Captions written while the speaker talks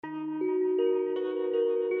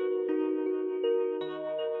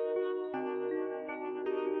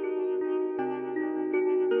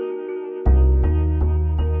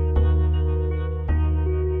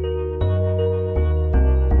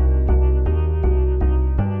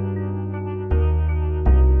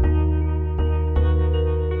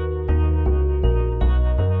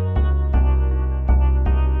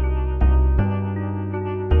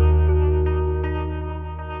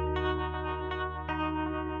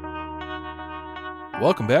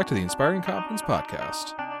Welcome back to the Inspiring Competence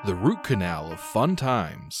Podcast, the root canal of fun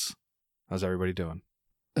times. How's everybody doing?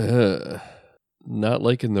 Not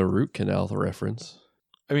liking the root canal reference.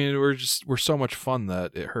 I mean, we're so much fun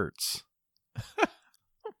that it hurts.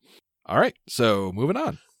 All right, so moving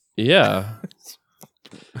on. Yeah.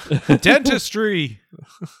 Dentistry.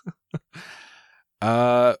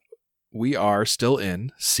 We are still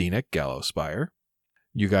in Scenic Gallowspire.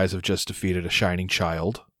 You guys have just defeated a shining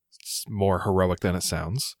child. It's more heroic than it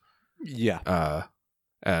sounds. Yeah.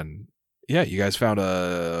 And yeah, you guys found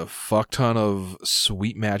a fuck ton of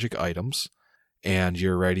sweet magic items, and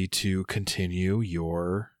you're ready to continue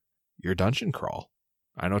your dungeon crawl.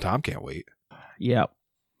 I know Tom can't wait. Yep.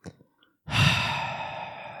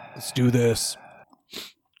 Let's do this.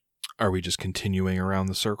 Are we just continuing around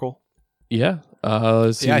the circle? Yeah.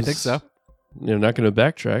 I think so. You're not going to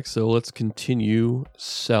backtrack, so let's continue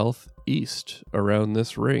southeast around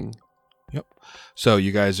this ring. Yep. So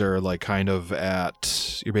you guys are like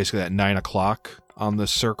you're basically at 9 o'clock on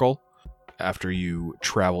this circle after you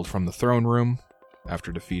traveled from the throne room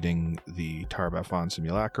after defeating the Tarbafon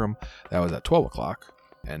Simulacrum. That was at 12 o'clock.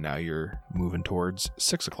 And now you're moving towards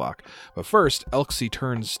 6 o'clock. But first, Elxie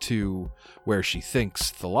turns to where she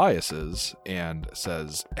thinks Thalias is and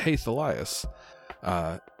says, "Hey, Thalias.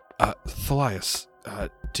 Thalias,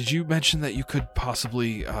 did you mention that you could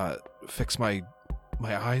possibly fix my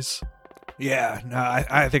eyes?" Yeah, no,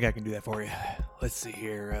 I think I can do that for you. Let's see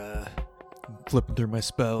here. I'm flipping through my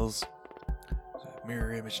spells.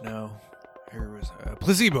 Mirror image, no. Here was a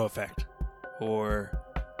placebo effect. Or,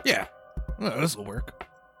 yeah, this will work.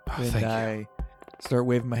 And Thank I you. start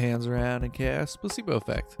waving my hands around and cast placebo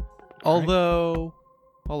effect. Although,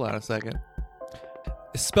 hold on a second.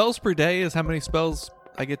 Spells per day is how many spells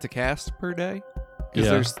I get to cast per day? Because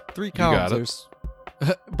there's 3 columns.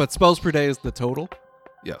 But spells per day is the total.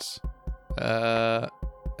 Yes.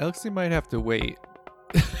 Elxie might have to wait.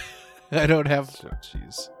 I don't have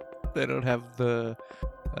the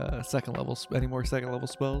second level any more second level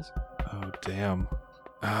spells. Oh, damn.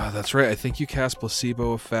 That's right. I think you cast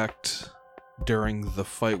placebo effect during the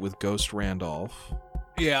fight with Ghost Randolph.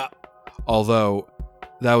 Yeah. Although,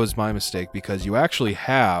 that was my mistake because you actually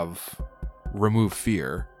have Remove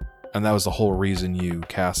Fear, and that was the whole reason you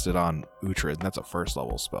cast it on Uhtred, and that's a first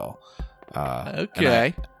level spell.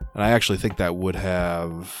 Okay. And I actually think that would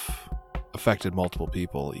have affected multiple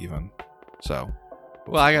people even. So.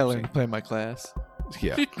 Well, I gotta let me play my class.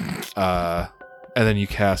 Yeah. And then you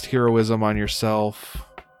cast Heroism on yourself.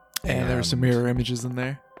 And there's some mirror images in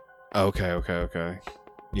there. Okay.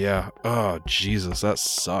 Yeah. Oh, Jesus, that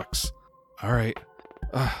sucks. All right.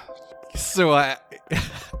 So I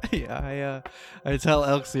tell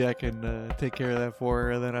Elxie I can take care of that for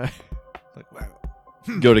her, and then I like, wow.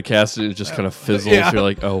 Go to cast it, it just kind of fizzles. Yeah. You're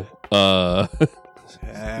like, I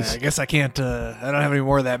guess I can't. I don't have any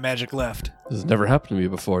more of that magic left. this has never happened to me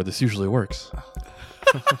before. This usually works.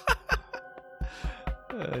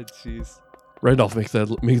 Jeez. Randolph make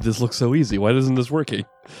this look so easy. Why isn't this working?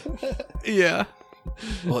 Yeah.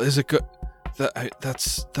 Well, is it good?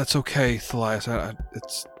 That's okay, Thalias.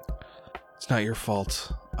 It's not your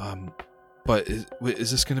fault. But is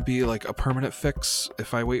this going to be like a permanent fix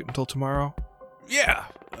if I wait until tomorrow? Yeah.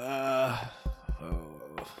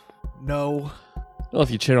 No. Well,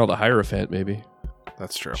 if you channel the Hierophant, maybe.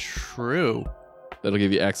 That's true. True. That'll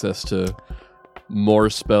give you access to more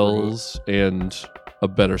spells and a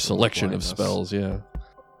better selection of blindness. spells, yeah.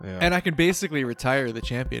 Yeah, And I can basically retire the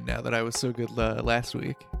champion now that I was so good last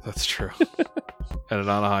week. that's true. And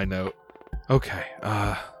on a high note. Okay.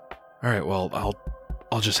 All right. Well,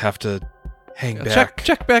 I'll just have to hang back.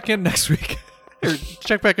 Check back in next week. Or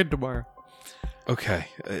check back in tomorrow. Okay.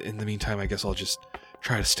 In the meantime, I guess I'll just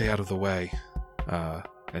try to stay out of the way.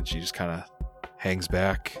 And she just kind of hangs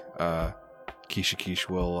back. Quiche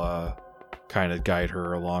will kind of guide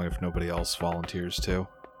her along if nobody else volunteers to.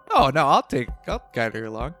 Oh no, I'll guide her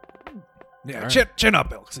along. Yeah, All chin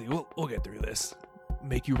up, Elxie. We'll get through this.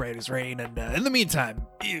 Make you right as rain, and in the meantime,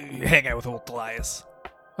 you hang out with old Thalias.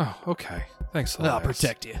 Oh, okay. Thanks, I'll Thalias.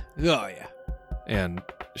 protect you. Oh yeah. And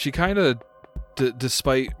she kind of,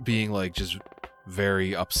 despite being like just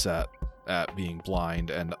very upset at being blind,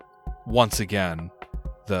 and once again,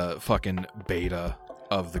 the fucking beta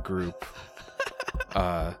of the group,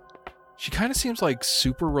 she kind of seems like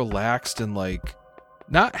super relaxed and like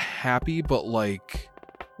not happy, but like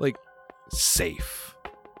safe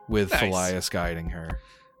with Nice. Thalias guiding her.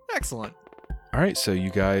 Excellent. All right, so you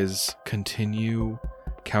guys continue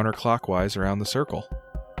counterclockwise around the circle.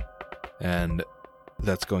 And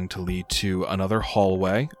that's going to lead to another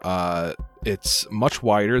hallway. It's much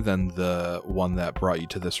wider than the one that brought you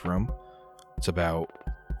to this room. It's about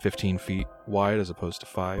 15 feet wide as opposed to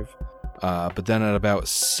 5. But then at about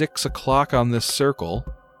 6 o'clock on this circle,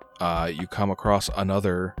 you come across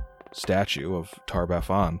another statue of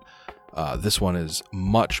Tar-Baphon. This one is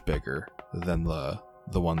much bigger than the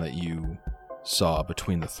one that you saw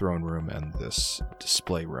between the throne room and this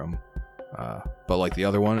display room. But like the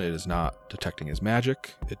other one, it is not detecting his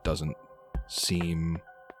magic. It doesn't seem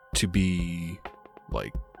to be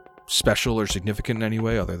like special or significant in any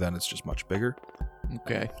way other than it's just much bigger.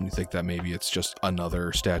 Okay. You think that maybe it's just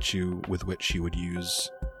another statue with which you would use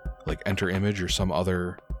like enter image or some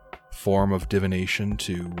other form of divination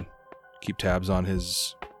to keep tabs on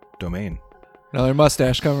his domain. Another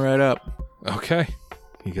mustache coming right up. Okay.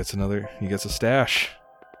 He gets a stash.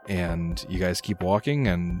 And you guys keep walking,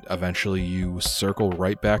 and eventually you circle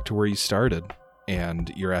right back to where you started.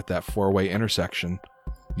 And you're at that 4-way intersection.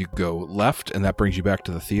 You go left, and that brings you back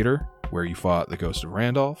to the theater, where you fought the Ghost of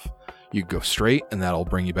Randolph. You could go straight, and that'll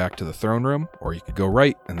bring you back to the throne room. Or you could go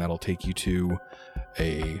right, and that'll take you to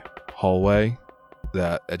a hallway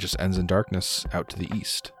that just ends in darkness out to the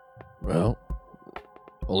east. Well,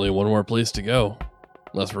 only one more place to go.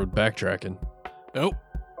 Unless we're backtracking. Nope.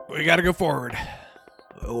 We gotta go forward.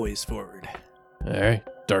 Always forward. Alright,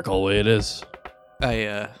 dark hallway it is.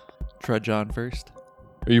 I trudge on first.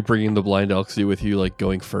 Are you bringing the blind Elxie with you, like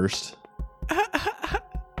going first?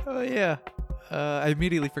 Oh yeah. I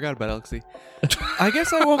immediately forgot about Elxie. I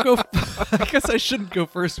guess I won't go. I guess I shouldn't go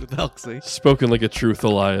first with Elxie. Spoken like a true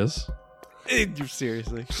Thalias.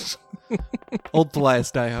 Seriously. Old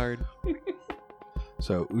Thalias die hard.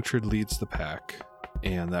 So Uhtred leads the pack,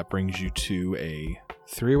 and that brings you to a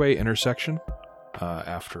 3-way intersection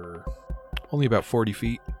after only about 40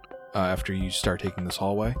 feet after you start taking this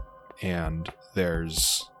hallway. And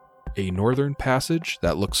there's a northern passage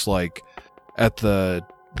that looks like at the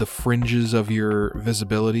fringes of your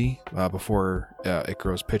visibility before it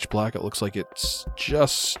grows pitch black. It looks like it's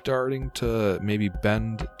just starting to maybe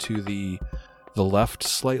bend to the left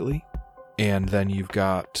slightly. And then you've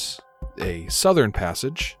got a southern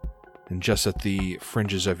passage, and just at the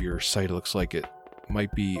fringes of your sight, it looks like it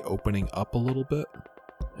might be opening up a little bit.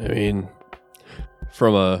 I mean,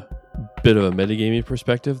 from a bit of a metagaming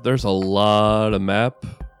perspective, there's a lot of map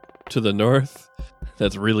to the north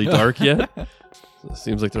that's really dark yet. It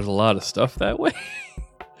seems like there's a lot of stuff that way.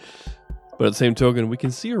 But at the same token, we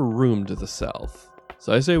can see a room to the south.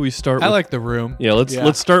 So I say we start I like the room. Yeah,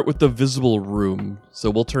 let's start with the visible room. So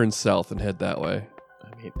we'll turn south and head that way.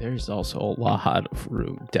 I mean, there's also a lot of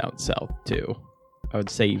room down south, too. I would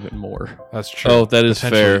say even more. That's true. Oh, that is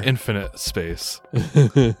Potentially fair. Infinite space.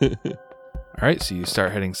 All right, so you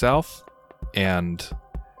start heading south, and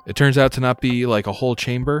it turns out to not be like a whole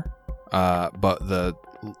chamber, but the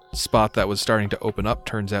spot that was starting to open up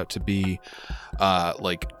turns out to be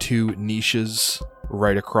like 2 niches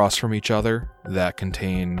right across from each other that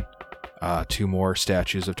contain 2 more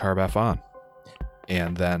statues of Tar-Baphon.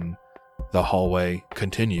 And then the hallway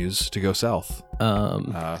continues to go south,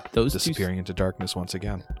 Those disappearing into darkness once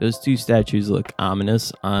again. Those 2 statues look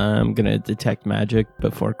ominous. I'm gonna detect magic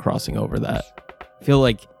before crossing over that. I feel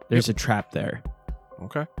like there's a trap there.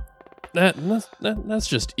 Okay. That's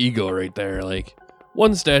just ego right there. Like,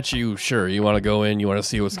 one statue, sure, you want to go in, you want to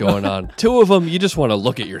see what's going on. 2 of them, you just want to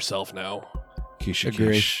look at yourself now.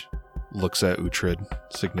 Kishikish looks at Uhtred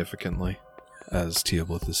significantly as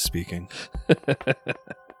Teoblith is speaking.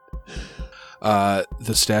 The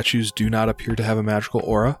statues do not appear to have a magical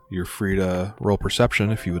aura. You're free to roll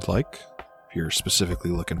perception if you would like, if you're specifically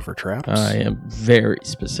looking for traps. I am very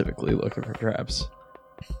specifically looking for traps.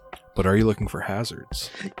 But are you looking for hazards?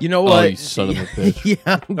 You know what? Oh, you son of a bitch.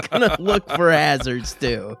 Yeah, I'm gonna look for hazards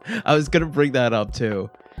too. I was gonna bring that up too.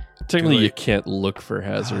 Technically, Really? you can't look for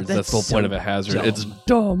hazards. that's That's the whole so point of a hazard. dumb. It's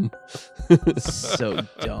dumb. So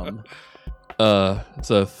dumb. It's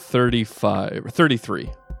a 35 or 33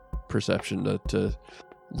 perception to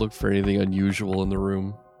look for anything unusual in the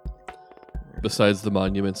room besides the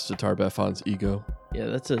monuments to Tar-Baphon's ego. Yeah,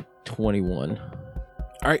 that's a 21.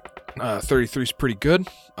 All right. 33 is pretty good.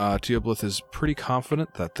 Teoblith is pretty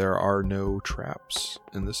confident that there are no traps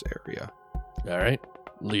in this area. All right,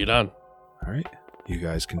 lead on. All right. You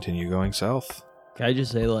guys continue going south. Can I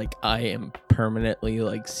just say, like, I am permanently,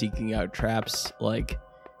 like, seeking out traps. Like,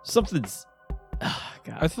 something's...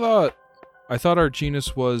 God. I thought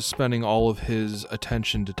Arginus was spending all of his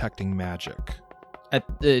attention detecting magic.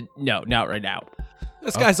 No, not right now.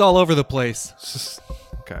 This guy's all over the place.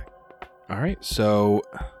 Okay. All right. So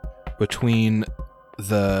between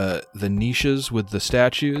the niches with the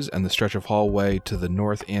statues and the stretch of hallway to the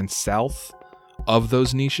north and south of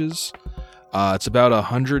those niches, It's about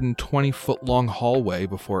 120-foot long hallway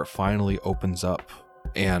before it finally opens up.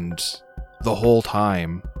 And the whole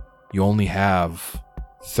time, you only have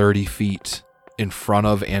 30 feet in front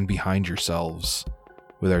of and behind yourselves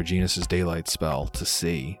with Arginus' daylight spell to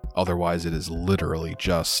see. Otherwise, it is literally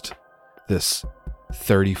just this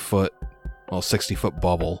 30-foot, 60-foot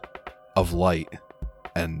bubble of light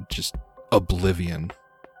and just oblivion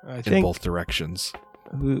I in think both directions.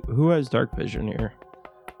 who has dark vision here?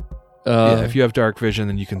 Yeah, if you have dark vision,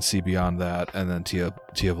 then you can see beyond that, and then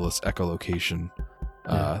Teobalith's echolocation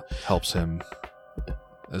helps him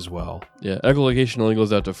as well. Yeah, echolocation only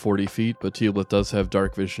goes out to 40 feet, but Teobalith does have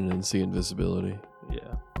dark vision and see invisibility.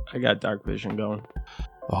 Yeah, I got dark vision going.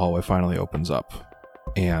 The hallway finally opens up,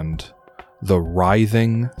 and the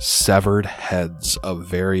writhing, severed heads of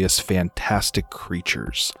various fantastic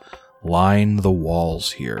creatures line the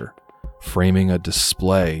walls here, framing a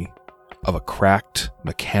display of a cracked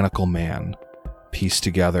mechanical man pieced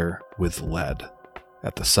together with lead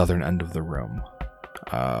at the southern end of the room.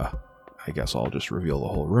 I guess I'll just reveal the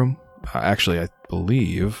whole room. Actually, I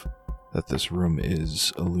believe that this room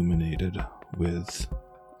is illuminated with...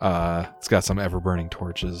 it's got some ever-burning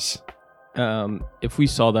torches. If we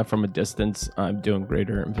saw that from a distance, I'm doing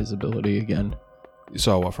greater invisibility again. You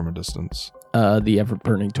saw what from a distance? The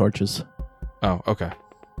ever-burning torches. Oh, okay.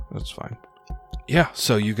 That's fine. Yeah,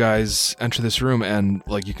 so you guys enter this room, and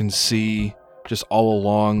you can see just all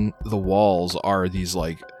along the walls are these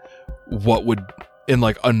what would in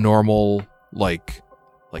a normal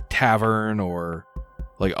tavern or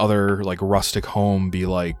other rustic home be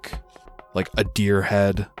like a deer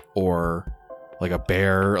head or a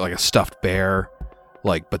bear, a stuffed bear,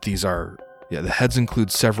 but these are the heads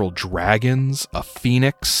include several dragons, a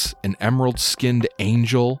phoenix, an emerald-skinned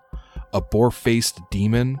angel, a boar-faced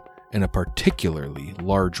demon, and a particularly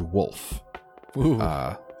large wolf.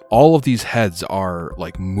 All of these heads are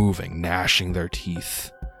moving, gnashing their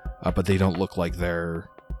teeth, but they don't look like they're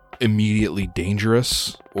immediately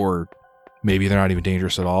dangerous, or maybe they're not even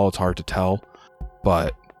dangerous at all. It's hard to tell,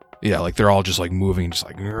 but yeah, they're all just moving, just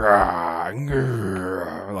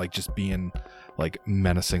just being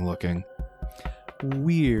menacing looking.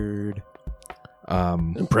 Weird.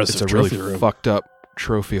 Impressive. It's a really trophy room. fucked up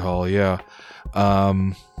trophy hall. Yeah.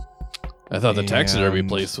 I thought the taxidermy and-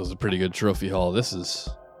 place was a pretty good trophy hall. This is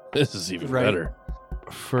even Right. better.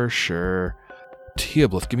 For sure.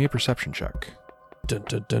 Teobalith, give me a perception check. Dun,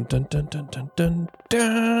 dun, dun, dun, dun, dun, dun, dun,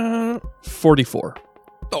 dun. 44.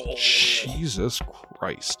 Oh, Jesus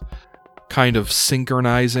Christ. Kind of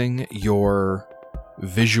synchronizing your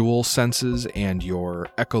visual senses and your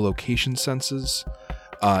echolocation senses.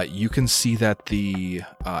 You can see that the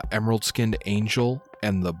emerald-skinned angel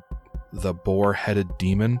and the boar-headed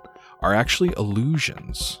demon are actually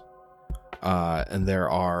illusions. And there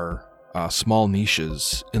are small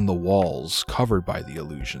niches in the walls covered by the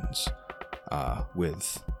illusions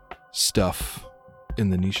with stuff in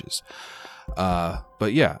the niches.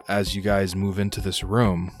 But yeah, as you guys move into this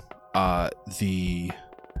room, the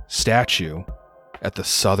statue at the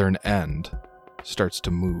southern end starts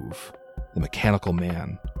to move. The mechanical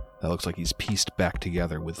man that looks like he's pieced back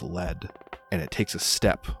together with lead, and it takes a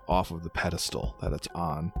step off of the pedestal that it's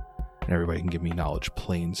on. And everybody can give me knowledge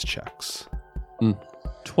planes checks.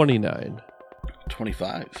 29.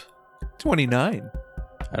 25. 29.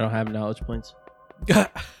 I don't have knowledge points.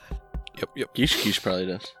 Yep. Kish probably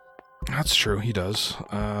does. That's true, he does.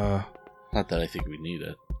 Not that I think we need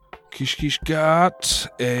it. Kish got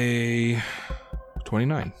a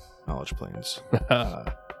 29 knowledge planes.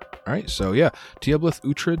 Alright, so yeah, Teobalith,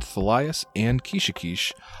 Uhtred, Thalias, and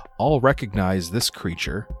Kishikish all recognize this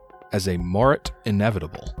creature as a Morit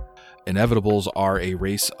Inevitable. Inevitables are a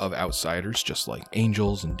race of outsiders, just like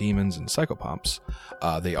angels and demons and psychopomps.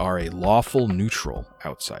 They are a lawful neutral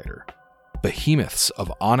outsider. Behemoths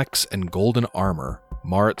of onyx and golden armor,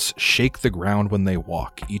 Morits shake the ground when they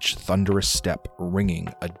walk, each thunderous step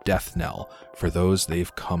ringing a death knell for those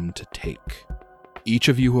they've come to take. Each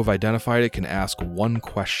of you who have identified it can ask one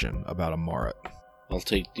question about a Morit. I'll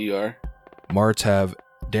take DR. Morits have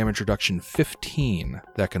damage reduction 15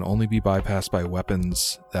 that can only be bypassed by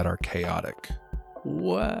weapons that are chaotic.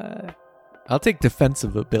 What? I'll take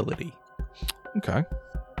defensive ability. Okay.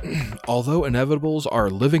 Although inevitables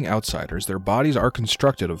are living outsiders, their bodies are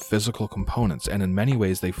constructed of physical components, and in many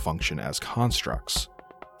ways they function as constructs.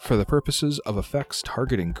 For the purposes of effects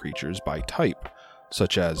targeting creatures by type,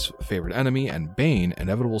 such as Favorite Enemy and Bane,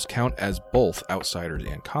 inevitables count as both outsiders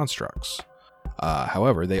and constructs.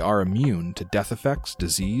 However, they are immune to death effects,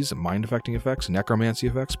 disease, mind-affecting effects, necromancy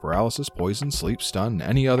effects, paralysis, poison, sleep, stun, and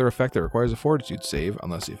any other effect that requires a fortitude save,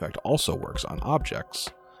 unless the effect also works on objects.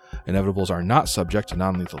 Inevitables are not subject to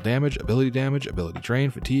non-lethal damage, ability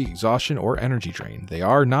drain, fatigue, exhaustion, or energy drain. They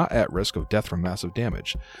are not at risk of death from massive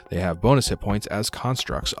damage. They have bonus hit points as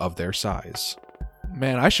constructs of their size.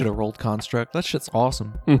 Man, I should have rolled Construct. That shit's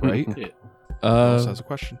awesome. Right? Yeah. Who else has a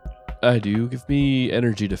question? I do. Give me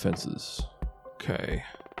energy defenses. Okay.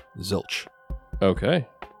 Zilch. Okay.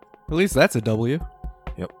 At least that's a W.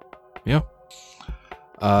 Yeah.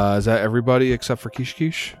 Is that everybody except for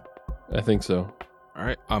Kish? I think so. All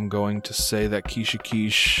right. I'm going to say that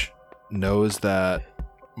Kish knows that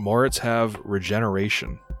Morits have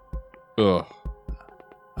regeneration. Ugh.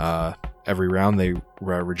 Every round they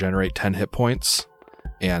regenerate 10 hit points,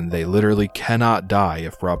 and they literally cannot die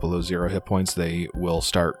if brought below 0 hit points. They will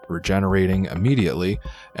start regenerating immediately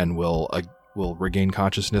and will regain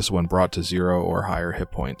consciousness when brought to 0 or higher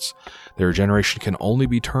hit points. Their regeneration can only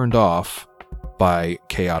be turned off by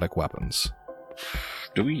chaotic weapons.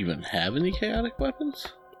 Do we even have any chaotic weapons?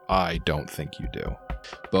 I don't think you do.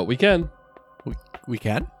 But we can. We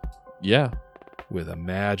can? Yeah. With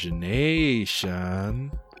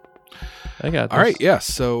imagination. I got this. All right, yeah.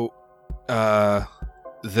 So,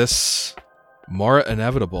 this Mara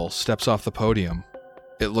Inevitable steps off the podium.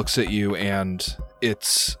 It looks at you, and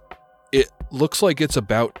it looks like it's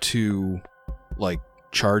about to, like,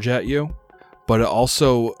 charge at you, but it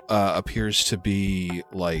also appears to be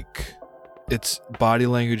like its body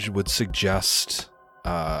language would suggest,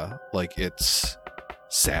 like it's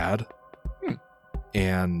sad,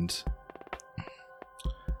 and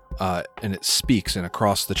it speaks, and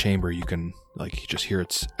across the chamber you can just hear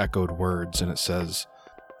its echoed words, and it says,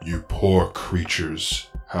 "You poor creatures,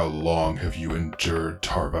 how long have you endured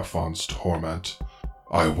Tarbafon's torment?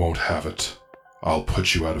 I won't have it. I'll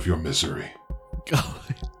put you out of your misery."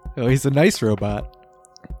 Oh, he's a nice robot.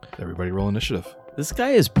 Everybody roll initiative. This guy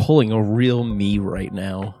is pulling a real me right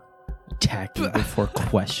now. Attacking before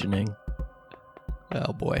questioning.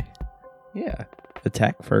 Oh, boy. Yeah.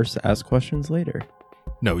 Attack first, ask questions later.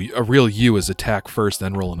 No, a real you is attack first,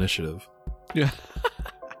 then roll initiative. Yeah.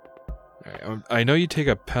 All right, I know you take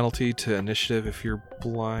a penalty to initiative if you're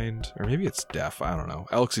blind, or maybe it's deaf. I don't know.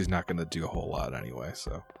 Alexie's not going to do a whole lot anyway,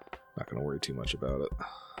 so I'm not going to worry too much about it.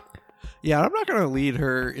 Yeah, I'm not going to lead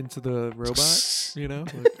her into the robot, you know?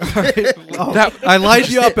 All right. I lined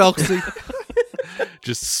you up, Elksy.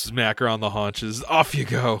 Just smack her on the haunches. Off you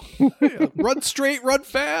go. Run straight, run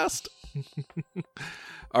fast.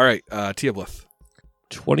 All right, Teoblith.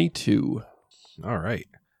 22. All right.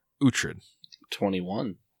 Uhtred.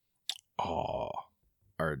 21. Aw.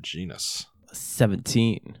 Arginus.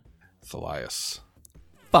 17. Thalias.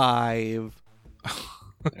 5.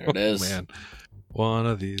 There it is. Man. One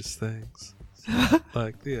of these things.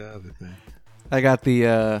 Like the other thing. I got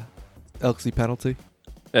the Elksy penalty.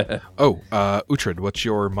 Oh, Uhtred, what's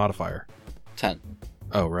your modifier? 10.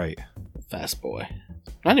 Oh, right. Fast boy.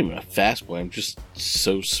 Not even a fast boy. I'm just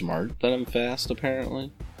so smart that I'm fast,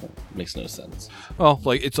 apparently. Makes no sense. Well,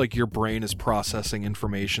 it's like your brain is processing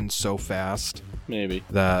information so fast Maybe.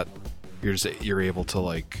 that you're able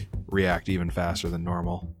to react even faster than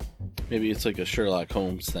normal. Maybe it's like a Sherlock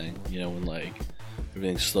Holmes thing, when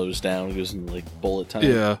everything slows down, goes into bullet time.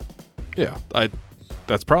 Yeah.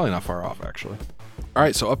 That's probably not far off, actually. All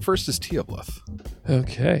right, so up first is Teoblith.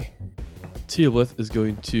 Okay. Teoblith is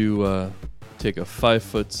going to take a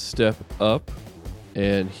 5-foot step up,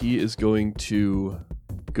 and he is going to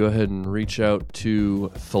go ahead and reach out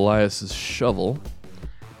to Thalias' shovel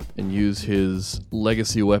and use his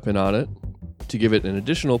legacy weapon on it to give it an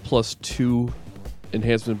additional +2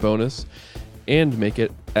 enhancement bonus and make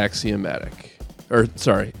it axiomatic. Or,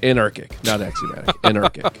 sorry, anarchic. Not axiomatic.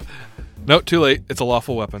 Anarchic. No, too late. It's a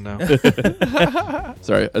lawful weapon now.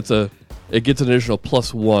 Sorry, it gets an additional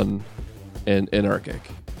 +1 and anarchic,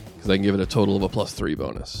 because I can give it a total of a +3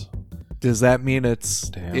 bonus. Does that mean it's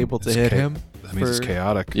Damn, able to it's hit him? That means it's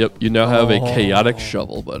chaotic. Yep, you now have a chaotic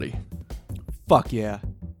shovel, buddy. Fuck yeah.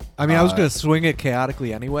 I mean, I was going to swing it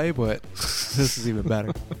chaotically anyway, but this is even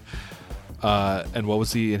better. And what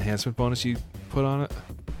was the enhancement bonus you put on it?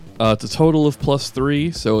 It's a total of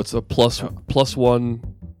 +3, so it's a +1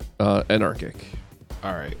 anarchic.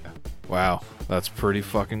 All right. Wow, that's pretty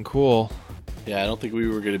fucking cool. Yeah, I don't think we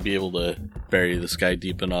were going to be able to bury this guy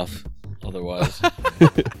deep enough otherwise.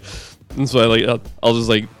 And so I'll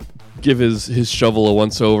just give his shovel a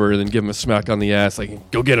once over and then give him a smack on the ass,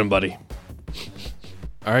 go get him, buddy.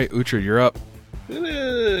 All right, Uhtred, you're up.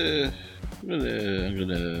 I'm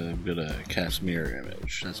gonna cast mirror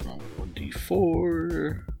image. That's my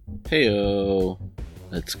 1d4. Heyo.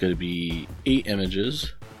 That's gonna be 8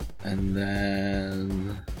 images, and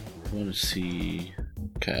then I want to see.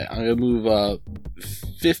 Okay, I'm gonna move up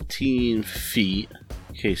 15 feet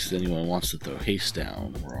In case anyone wants to throw haste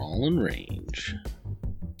down, we're all in range.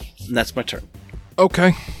 And that's my turn.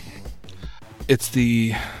 Okay. It's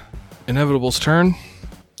the Inevitable's turn,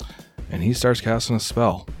 and he starts casting a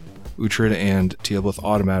spell. Uhtred and Teoblith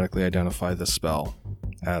automatically identify the spell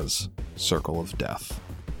as Circle of Death.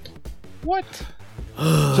 What?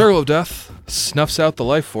 Circle of Death snuffs out the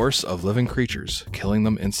life force of living creatures, killing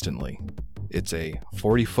them instantly. It's a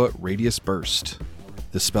 40-foot radius burst.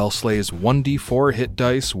 The spell slays 1d4 hit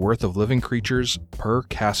dice worth of living creatures per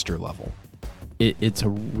caster level. It's a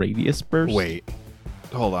radius burst? Wait.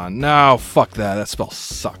 Hold on. No, fuck that. That spell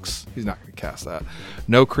sucks. He's not going to cast that.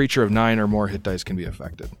 No creature of 9 or more hit dice can be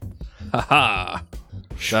affected. Haha.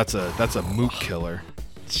 That's a moot killer.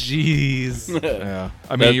 Jeez. Yeah.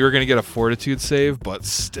 I mean, you were going to get a fortitude save, but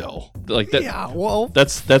still. Like that. Yeah, well,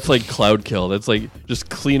 That's like cloud kill. That's like just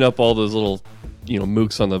clean up all those little,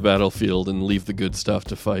 mooks on the battlefield and leave the good stuff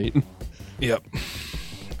to fight. Yep.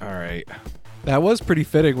 All right. that was pretty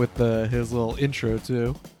fitting with his little intro,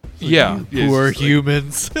 too. Yeah. Poor it's like-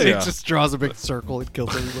 humans. Yeah. It just draws a big circle and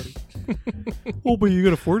kills everybody. Oh, but you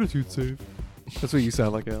got a fortitude save. That's what you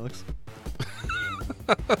sound like, Alex.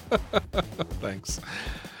 Thanks.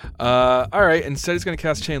 All right. Instead, he's going to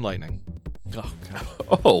cast Chain Lightning. Oh, God.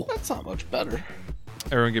 Oh. That's not much better.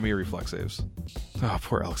 Everyone give me reflex saves. Oh,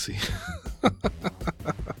 poor Elxie.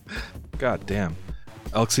 God damn.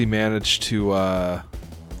 Elxie managed to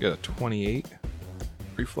get a 28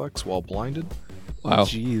 reflex while blinded. Wow.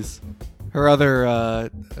 Jeez. Her other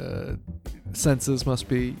senses must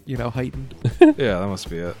be, heightened. Yeah, that must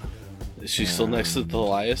be it. Is she still next to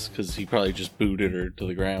Elias? Because he probably just booted her to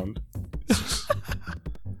the ground.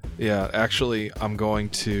 Yeah, actually, I'm going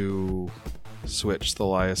to switch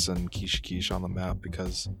Thalias and Kish on the map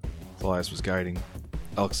because Thalias was guiding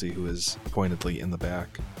Elxie, who is pointedly in the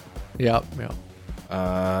back. Yep.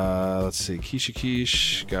 Let's see.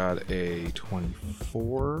 Kish got a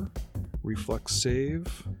 24 reflex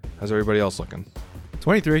save. How's everybody else looking?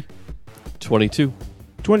 23. 22.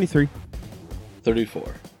 23.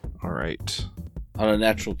 34. All right. On a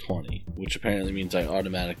natural 20, which apparently means I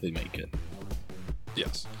automatically make it.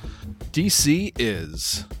 Yes. DC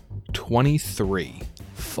is 23.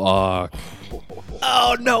 Fuck.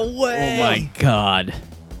 Oh, no way. Oh my god.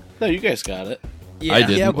 No, you guys got it. Yeah, I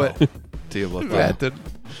didn't. Yeah, but Teoblith,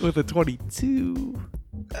 with a 22.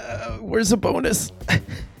 Where's the bonus?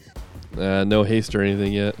 No haste or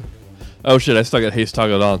anything yet. Oh shit, I still got haste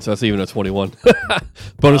toggled on, so that's even a 21.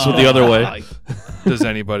 Bonus went the other way. Does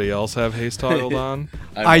anybody else have haste toggled on?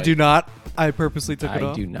 I do not. I purposely took it I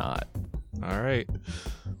off. do not. All right.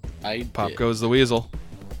 I Pop did. goes the weasel.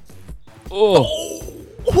 Oh.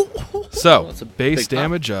 So, That's a base big pop.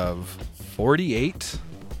 damage of 48.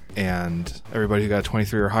 And everybody who got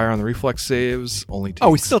 23 or higher on the reflex saves only takes Oh,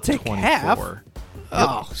 we still take 24. half?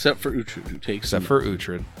 Oh, Except for Uhtred, who takes Except for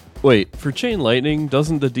Uhtred. Wait, for Chain Lightning,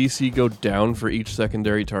 doesn't the DC go down for each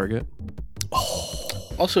secondary target?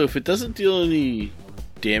 Also, if it doesn't deal any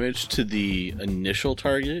damage to the initial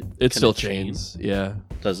target, It can still chain? chains. Yeah.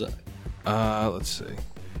 Does it? Let's see.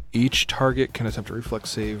 Each target can attempt a reflex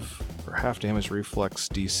save for half damage reflex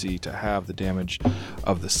DC to have the damage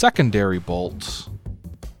of the secondary bolt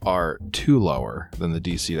are 2 lower than the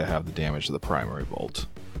DC to have the damage of the primary bolt.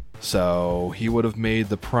 So he would have made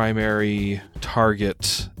the primary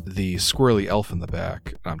target the squirrely elf in the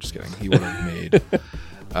back. I'm just kidding. He would have made...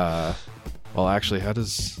 well, actually, how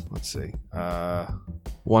does... Let's see.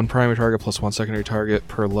 1 primary target plus 1 secondary target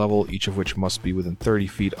per level, each of which must be within 30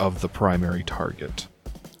 feet of the primary target.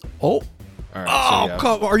 oh, All right, oh! so yeah.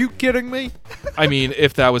 Come! Are you kidding me? I mean,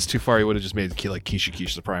 if that was too far, he would have just made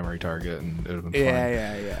Kish the primary target, and it would have been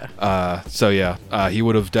fine. Yeah. So yeah, he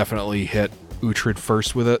would have definitely hit Uhtred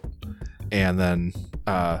first with it, and then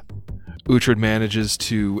Uhtred manages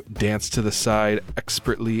to dance to the side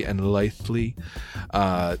expertly and lithely.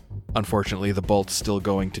 Unfortunately, the bolt's still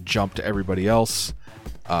going to jump to everybody else.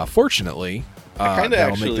 Fortunately, kinda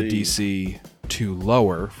that'll make the actually- DC 2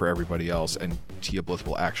 lower for everybody else, and Teoblith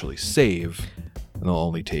will actually save, and they'll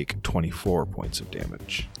only take 24 points of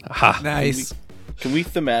damage. Aha. Nice. Can we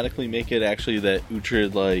thematically make it actually that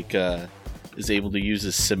Uhtred is able to use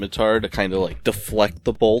his scimitar to kind of deflect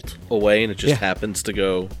the bolt away, and it just Yeah. happens to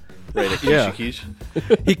go right at Yeah. Kish?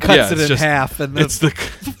 He cuts Yeah, it it's in just- half, and It's then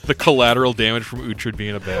the collateral damage from Uhtred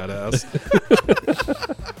being a badass.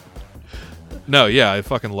 No, yeah, I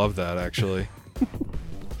fucking love that, actually.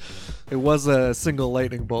 it was a single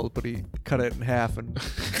lightning bolt, but he cut it in half, and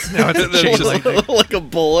now it's a And then chain just- lightning. Like a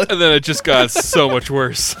bullet. And then it just got so much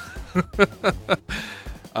worse.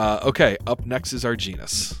 Okay, up next is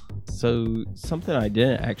Arginus. So something I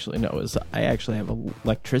didn't actually know is I actually have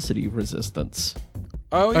electricity resistance.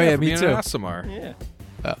 Oh, yeah, for me being too. an Aasimar.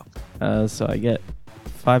 Yeah. So I get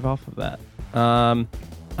 5 off of that. I'm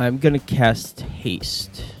gonna cast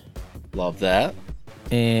haste, Love that.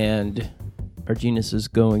 and Arginus is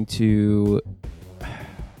going to.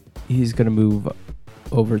 He's gonna move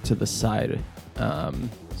over to the side.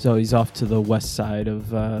 So he's off to the west side of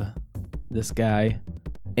this guy,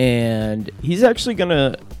 and he's actually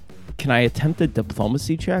gonna. Can I attempt a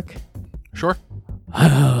diplomacy check? Sure.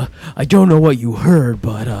 I don't know what you heard,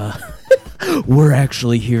 but we're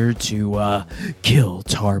actually here to kill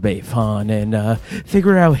Tarbafon and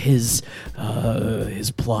figure out his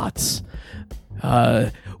plots.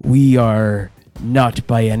 We are not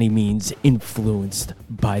by any means influenced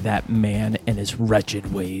by that man and his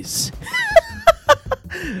wretched ways.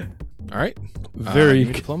 All right. Very give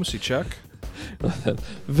me a diplomacy check.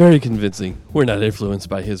 Very convincing. We're not influenced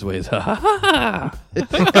by his ways. Ha ha ha ha!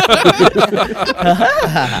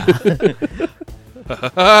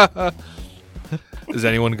 Is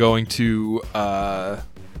anyone going to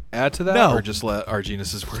add to that, No. or just let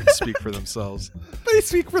Arginus's words speak for themselves? They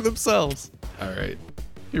speak for themselves. All right.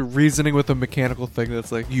 You're reasoning with a mechanical thing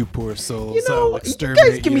that's like, you poor souls. You know, I'll you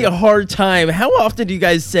exterminate guys give me a hard time. How often do you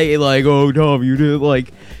guys say, like, oh, Tom, you didn't,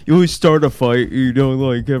 like, you always start a fight, you don't,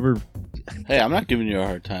 like, ever... Hey, I'm not giving you a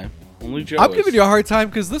hard time. Only Joe. I'm is. giving you a hard time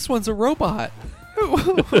because this one's a robot.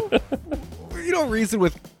 You don't reason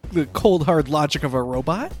with the cold, hard logic of a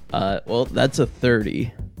robot. Well, that's a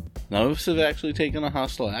 30. None of us have actually taken a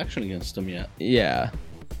hostile action against him yet. Yeah.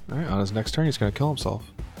 All right. On his next turn, he's going to kill himself.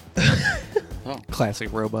 Classic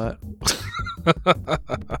robot. All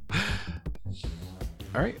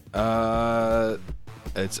right.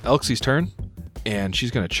 It's Elxie's turn, and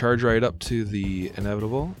she's going to charge right up to the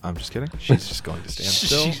inevitable. I'm just kidding. She's just going to stand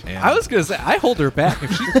still. And I was gonna say I hold her back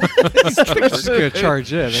if she's gonna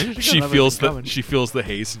charge in. she feels the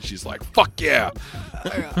haste, and she's like, "Fuck yeah!"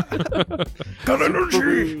 Got energy!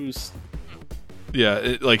 Bruce.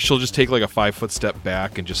 Yeah, she'll just take like a 5-foot step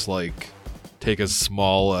back and just like take as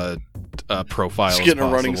small profile Just as getting a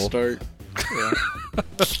possible. running start.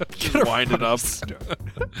 Just wind it up.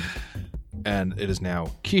 And it is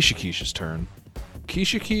now Keish's turn.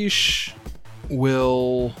 Keish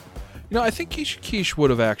will... I think Keish would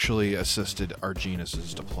have actually assisted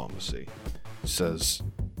Arginus's diplomacy. He says,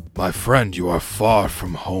 "My friend, you are far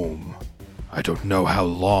from home. I don't know how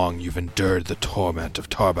long you've endured the torment of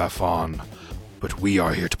Tarbafon, but we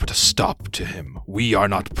are here to put a stop to him. We are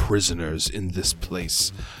not prisoners in this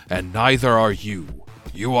place, and neither are you.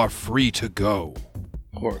 You are free to go."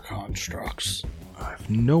 Or constructs. I have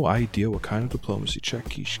no idea what kind of diplomacy check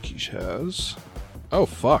Keish has. Oh,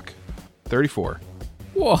 fuck. 34.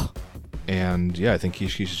 Whoa. And yeah, I think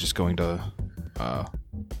Keish is just going to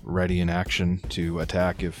ready in action to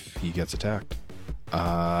attack if he gets attacked.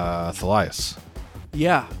 Thalias.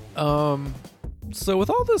 Yeah. So with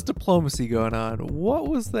all this diplomacy going on, what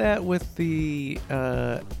was that with the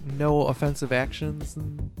no offensive actions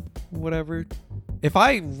and whatever? If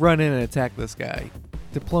I run in and attack this guy,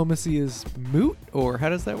 diplomacy is moot, or how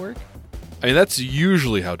does that work? I mean, that's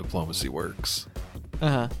usually how diplomacy works.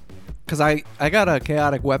 Because I got a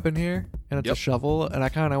chaotic weapon here, and it's Yep. a shovel, and I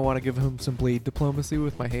kind of want to give him some bleed diplomacy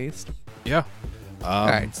with my haste. Yeah. All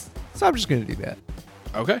right, so I'm just going to do that.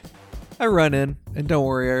 Okay. I run in, and don't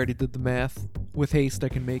worry, I already did the math. With haste, I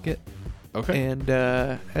can make it. Okay. And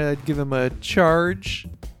I'd give him a charge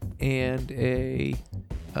and a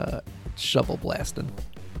shovel blasting.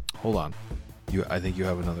 Hold on. I think you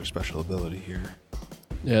have another special ability here.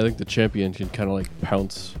 Yeah, I think the champion can kind of like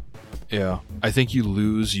pounce. Yeah. I think you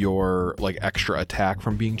lose your like extra attack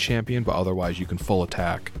from being champion, but otherwise you can full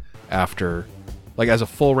attack after, like as a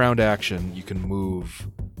full round action, you can move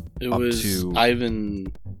It up was to...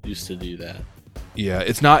 Ivan used to do that. Yeah,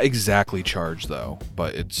 it's not exactly charged though,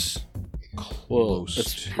 but it's Well, close.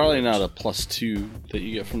 it's to probably it. not a +2 that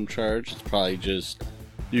you get from charge. It's probably just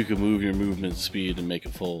you can move your movement speed and make a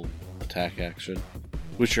full attack action,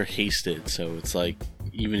 which are hasted. So it's like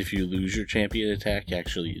even if you lose your champion attack,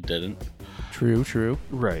 actually you didn't. True.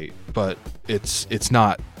 Right, but it's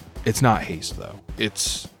not haste though.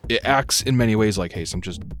 It acts in many ways like haste. I'm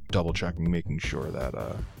just double checking, making sure that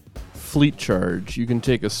Fleet charge. You can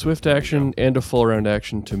take a swift action and a full round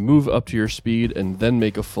action to move up to your speed and then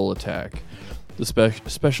make a full attack. The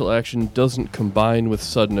special action doesn't combine with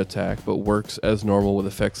sudden attack, but works as normal with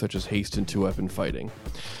effects such as haste and two-weapon fighting.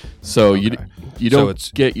 So you So don't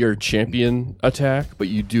it's- get your champion attack, but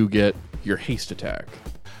you do get your haste attack.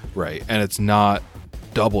 right, and it's not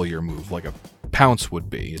double your move like a pounce would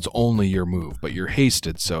be. It's only your move, but you're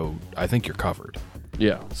hasted, so I think you're covered.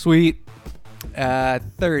 Yeah. Sweet.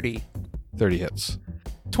 30. 30 hits.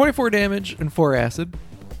 24 damage and 4 acid.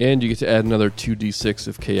 And you get to add another 2d6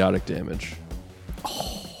 of chaotic damage.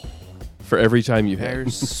 For every time you They're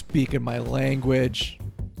hit. speaking my language.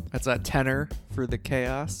 That's a tenor for the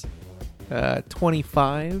chaos.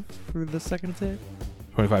 25 for the second attack.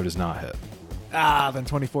 25 does not hit. Then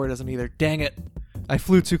 24 doesn't either. Dang it. I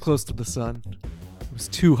flew too close to the sun. It was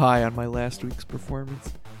too high on my last week's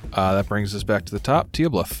performance. That brings us back to the top.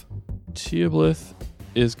 Teoblith. Teoblith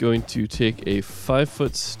is going to take a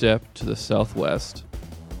 5-foot step to the southwest.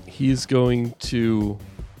 He's going to...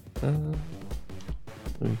 let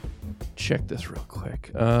me check this real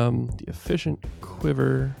quick. The efficient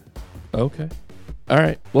quiver... Okay. All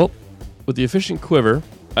right. Well, with the efficient quiver,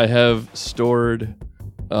 I have stored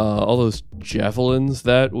all those javelins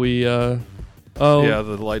that we... Yeah,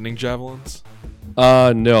 the lightning javelins.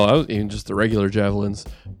 No, I was even just the regular javelins.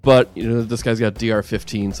 But, this guy's got DR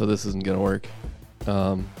 15, so this isn't going to work.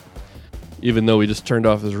 Even though we just turned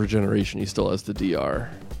off his regeneration, he still has the DR.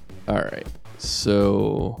 Alright,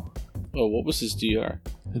 so... Oh, what was his DR?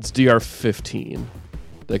 It's DR 15.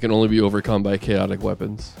 That can only be overcome by chaotic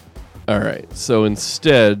weapons. Alright, so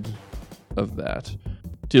instead of that,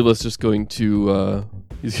 Teoblith's just going to...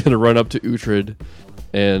 he's going to run up to Uhtred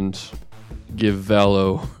and give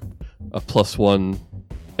Valo a +1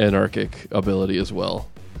 anarchic ability as well.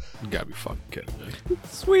 You gotta be fucking kidding me.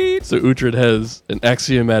 Sweet. So Uhtred has an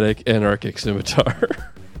axiomatic anarchic scimitar.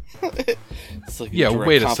 It's like a Yeah, direct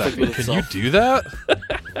wait a conflict second. with Can you itself. do that?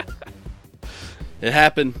 It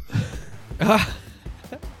happened. I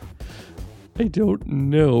don't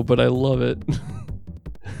know, but I love it.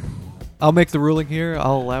 I'll make the ruling here.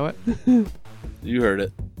 I'll allow it. You heard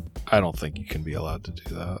it. I don't think you can be allowed to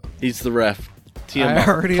do that. He's the ref. Tee him I up.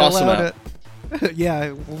 already Toss him allowed out. it.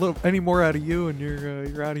 Yeah, any more out of you and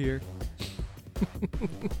you're out of here.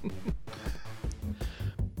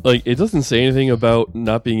 Like, it doesn't say anything about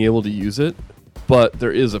not being able to use it, but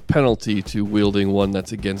there is a penalty to wielding one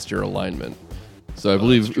that's against your alignment. So I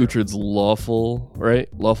believe that's true. Uhtred's lawful, right?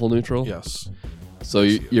 Lawful neutral? Yes. So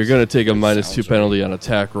Yes, you're going to take a That -2 sounds penalty on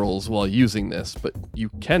attack rolls while using this, but you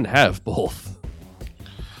can have both.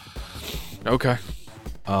 Okay.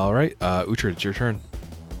 All right. Uhtred, it's your turn.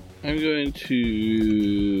 I'm going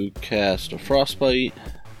to cast a Frostbite.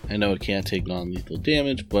 I know it can't take non-lethal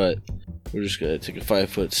damage, but we're just going to take a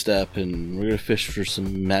 5-foot step and we're going to fish for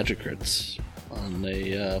some magic crits on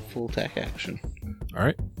a full attack action. All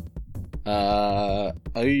right.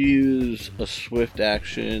 I use a swift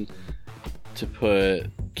action to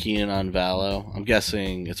put Keenan on Valo. I'm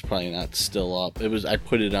guessing it's probably not still up. I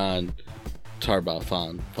put it on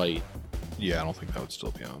Tarbafon fight. Yeah, I don't think that would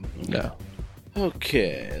still be on. No.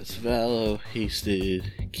 Okay, it's Valo,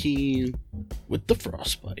 hasted, Keen with the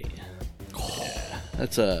Frostbite. Yeah,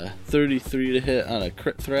 that's a 33 to hit on a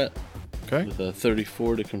crit threat Okay. with a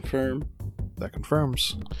 34 to confirm. That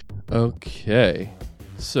confirms. Okay.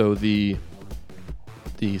 So the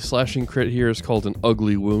slashing crit here is called an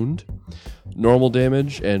ugly wound. Normal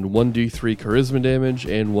damage and 1d3 charisma damage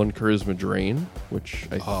and 1 charisma drain, which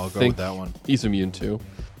I'll go think with that one. he's immune to.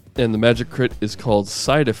 And the magic crit is called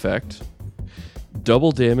side effect.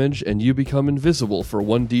 Double damage and you become invisible for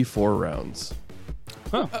 1d4 rounds.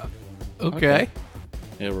 Okay.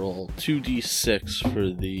 I roll 2d6 for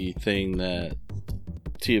the thing that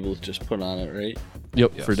Teoblith just put on it, right?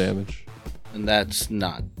 Yep, Yes. for damage. And that's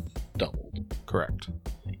not doubled. Correct.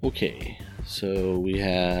 Okay, so we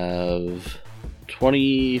have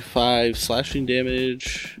 25 slashing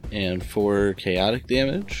damage and 4 chaotic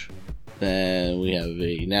damage. Then we have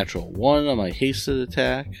a natural 1 on my hasted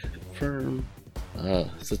attack. Confirm.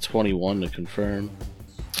 It's a 21 to confirm.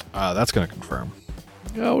 That's going to confirm.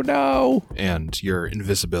 Oh no. And your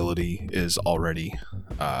invisibility is already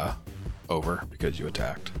over because you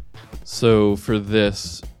attacked. So for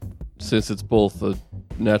this, since it's both a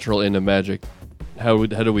natural and a magic, how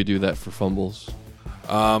do we do that for fumbles?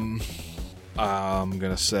 I'm going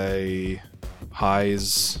to say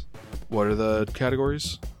highs. What are the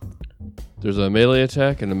categories? There's a melee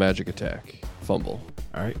attack and a magic attack. Fumble.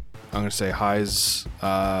 All right. I'm going to say highs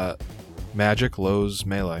magic, lows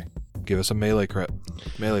melee. Give us a melee crit.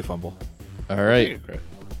 Melee fumble. All right.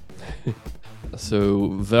 So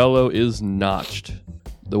Valo is notched.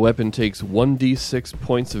 The weapon takes 1d6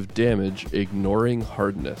 points of damage, ignoring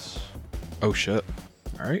hardness. Oh shit.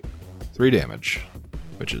 All right. 3 damage,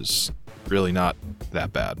 which is really not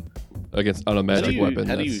that bad. Against on a magic weapon.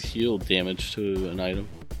 How do you that's- heal damage to an item?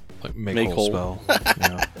 Like make, Make whole whole. spell.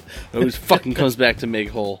 Yeah. It always fucking comes back to make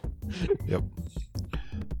whole. Yep.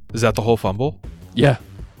 Is that the whole fumble? Yeah.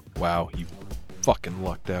 Wow, you fucking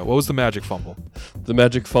lucked out. What was the magic fumble? The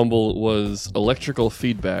magic fumble was electrical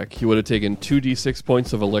feedback. He would have taken 2d6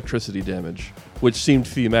 points of electricity damage, which seemed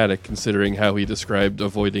thematic considering how he described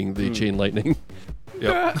avoiding the chain lightning.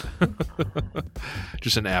 Yep.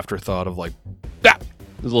 Just an afterthought of like, ah!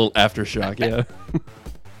 There's a little aftershock, yeah.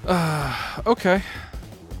 Okay.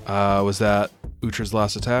 Was that Utra's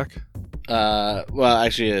last attack? Well,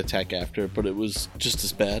 actually, an attack after, but it was just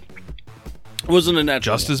as bad. It wasn't a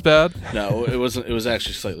natural. Just as bad? No, it wasn't. It was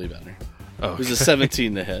actually slightly better. Oh, It was a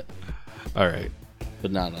 17 to hit, all right.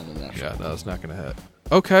 but not on the natural. Yeah, no, it's not going to hit.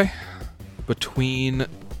 Okay. Between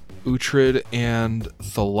Uhtred and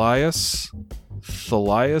Thalias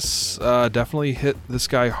definitely hit this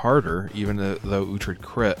guy harder, even though Uhtred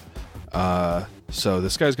crit. So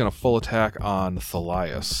this guy's going to full attack on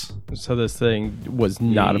Thalias. So this thing was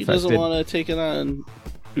not He affected. doesn't want to take it on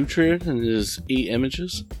Uhtred and his 8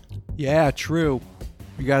 images. Yeah, true.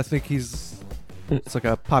 You gotta think it's like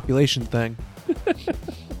a population thing.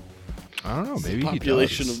 I don't know, maybe he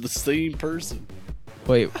Population does. of the same person.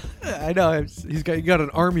 Wait, I know. You got an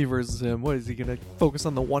army versus him. What is he gonna focus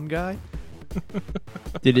on the one guy?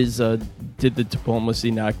 did the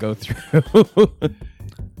diplomacy not go through?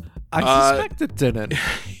 I suspect it didn't.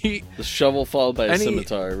 The shovel followed by a Any-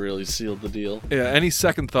 scimitar really sealed the deal. Yeah, any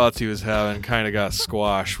second thoughts he was having kind of got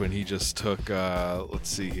squashed when he just took, let's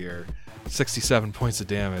see here, 67 points of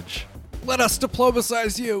damage. Let us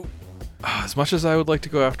diplomacize you. As much as I would like to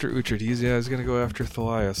go after Uhtred, he's going to go after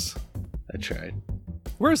Thalias. I tried.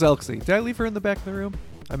 Where's Elxie? Did I leave her in the back of the room?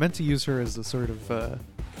 I meant to use her as a sort of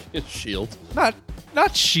Shield.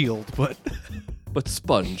 not shield, but But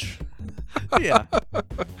sponge. yeah.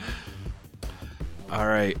 All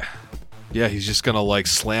right. Yeah, he's just going to like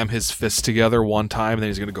slam his fists together one time, and then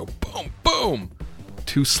he's going to go boom, boom.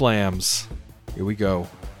 2 slams. Here we go.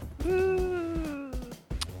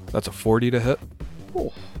 That's a 40 to hit.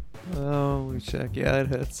 Oh, let me check. Yeah, it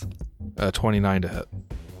hits. 29 to hit.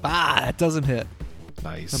 It doesn't hit.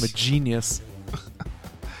 Nice. I'm a genius.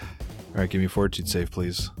 All right, give me a fortitude save,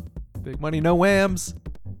 please. Big money, no whams.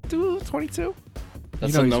 22.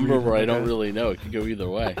 That's You know a he's number reading where I it, don't okay. really know. It could go either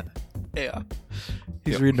way. Yeah.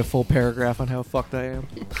 He's reading a full paragraph on how fucked I am.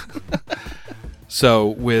 So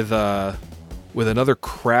with another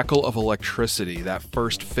crackle of electricity, that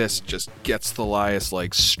first fist just gets Thalias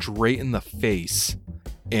like straight in the face,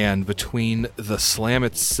 and between the slam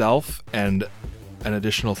itself and an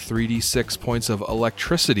additional 3d6 points of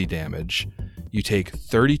electricity damage, you take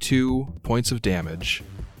 32 points of damage,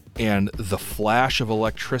 and the flash of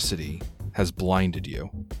electricity has blinded you.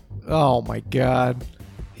 Oh my god.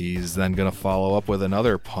 He's then going to follow up with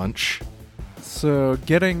another punch. So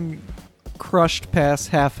getting crushed past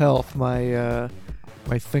half health, my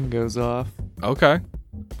thing goes off. Okay.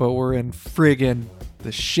 But we're in friggin'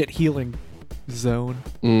 the shit healing zone.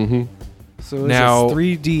 Mm-hmm. So Now- it's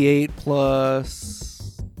 3d8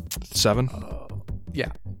 plus 7.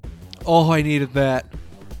 yeah. Oh, I needed that.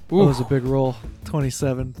 That Ooh. was a big roll.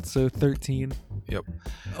 27, so 13. Yep.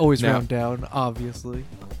 Always Now- round down, obviously.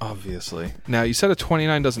 Obviously. Now, you said a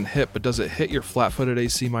 29 doesn't hit, but does it hit your flat-footed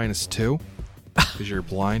AC -2? Because you're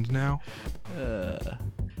blind now?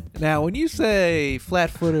 Now, when you say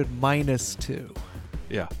flat-footed -2,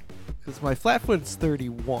 Yeah. because my flat-footed's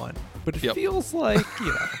 31, but it Yep. feels like, you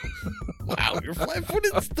know, Wow, your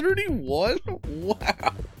flat-footed's 31?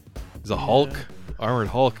 Wow. He's a Hulk. Armored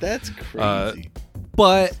Hulk. That's crazy.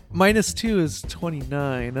 but -2 is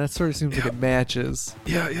 29. That sort of seems like it matches.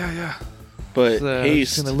 Yeah. But So I'm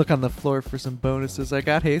haste. just gonna look on the floor for some bonuses. I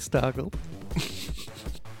got haste toggled.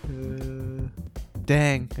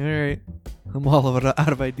 Dang. All right. I'm all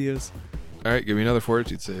out of ideas. All right, give me another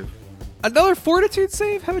fortitude save. Another fortitude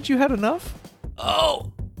save? Haven't you had enough?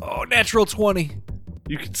 Oh, natural 20.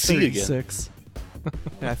 You can see again 36.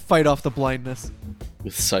 Yeah, I fight off the blindness.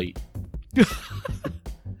 with sight.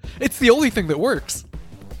 It's the only thing that works.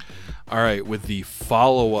 All right, with the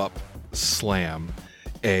follow-up slam,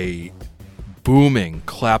 a booming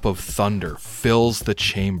clap of thunder fills the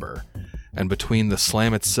chamber, and between the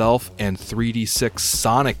slam itself and 3d6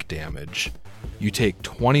 sonic damage, you take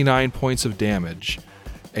 29 points of damage,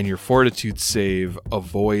 and your fortitude save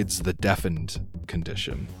avoids the deafened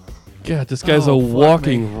condition. God, this guy's Oh, a fuck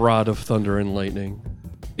walking rod of thunder and lightning.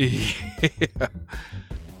 Yeah.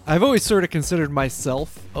 I've always sort of considered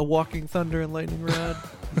myself a walking thunder and lightning rod.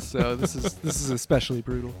 So this is especially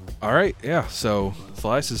brutal. All right, yeah. So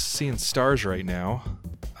Thalias is seeing stars right now,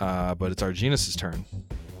 but it's Arginus' turn.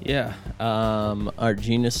 Yeah.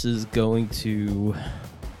 Arginus is going to.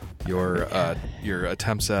 Your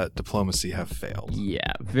attempts at diplomacy have failed.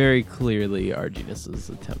 Yeah, very clearly Arginus's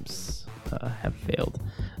attempts have failed.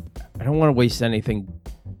 I don't want to waste anything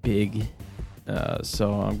big,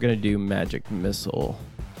 so I'm gonna do magic missile.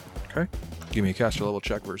 Okay. Give me a caster level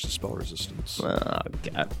check versus spell resistance. Oh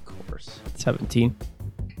God, of course. 17.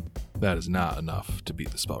 That is not enough to beat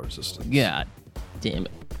the spell resistance. God damn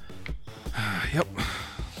it. Yep.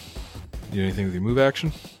 You do anything with your move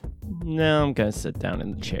action? No, I'm gonna sit down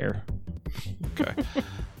in the chair. Okay.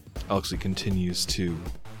 Elixir continues to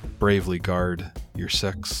bravely guard your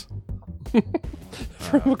 6.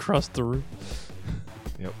 From across the room.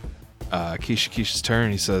 Yep. Kisha's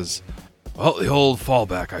turn. He says, well, the old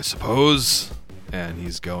fallback, I suppose. And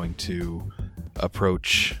he's going to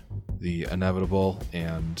approach the inevitable,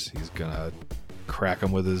 and he's going to crack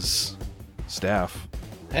him with his staff.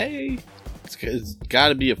 Hey, it's got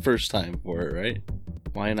to be a first time for it, right?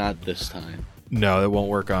 Why not this time? No, it won't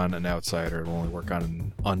work on an outsider. It'll only work on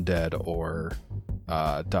an undead or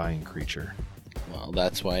dying creature. Well,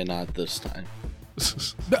 that's why not this time.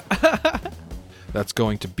 That's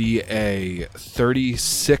going to be a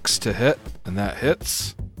 36 to hit, and that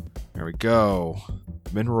hits. There we go.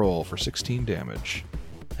 Min roll for 16 damage.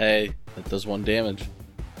 Hey, that does 1 damage.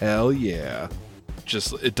 Hell yeah.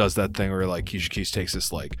 Just, it does that thing where, like, Kisha takes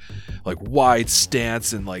this, like wide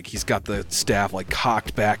stance, and, like, he's got the staff, like,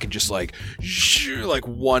 cocked back, and just, like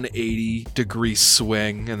 180 degree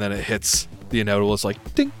swing, and then it hits the inevitable. It's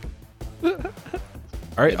like, ding. All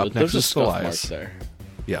right, Yeah, up there's next a is scuff mark Elias. there.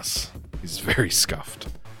 Yes, he's very scuffed.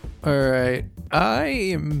 All right. I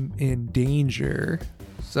am in danger.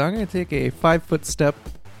 So I'm going to take a 5-foot step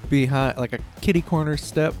behind, like a kitty corner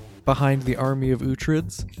step behind the army of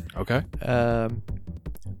Utrids. Okay.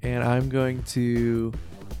 And I'm going to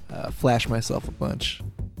flash myself a bunch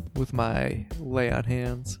with my lay on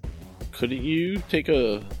hands. Couldn't you take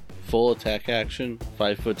a full attack action,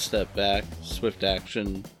 5-foot step back, swift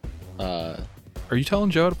action? Are you telling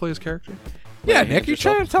Joe to play his character? Yeah, Nick, Nick, you're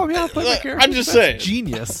trying to tell me how to play my character? I'm just That's saying.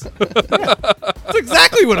 Genius. Yeah, that's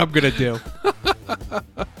exactly what I'm going to do.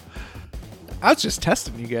 I was just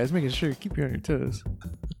testing you guys, making sure you keep you on your toes.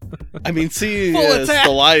 I mean, seeing Full as attack.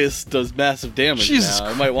 Elias does massive damage Jesus now,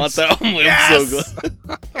 I might want that one. Yes! So good.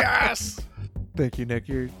 Yes. Thank you, Nick.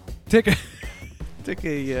 You're take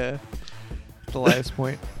a Elias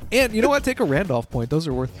point, and you know what? Take a Randolph point. Those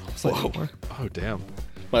are worth slightly more. Oh, damn.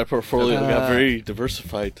 My portfolio got very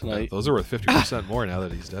diversified tonight. Those are worth 50% more now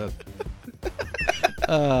that he's dead.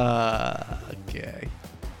 Okay,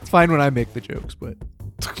 it's fine when I make the jokes, but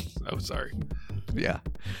Oh, sorry. yeah.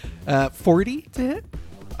 40 to hit.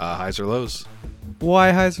 Highs or lows?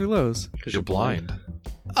 Why highs or lows? Because You're blind.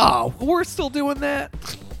 Oh, we're still doing that.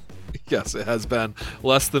 Yes, it has been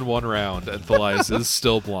less than 1 round, and Thalias is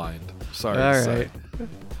still blind. Sorry. All to say. right,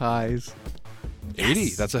 highs. 80.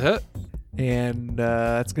 That's a hit. And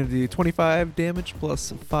that's going to do 25 damage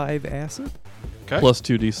plus 5 acid. Okay. Plus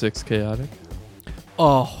 2d6 chaotic.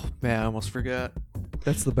 Oh, man, I almost forgot.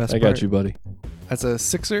 That's the best I part. got you, buddy. That's a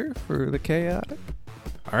 6er for the chaotic.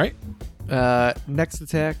 All right. Next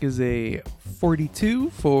attack is a 42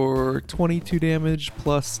 for 22 damage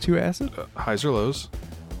plus 2 acid. Highs or lows?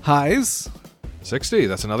 Highs. 60.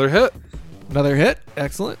 That's another hit. Another hit.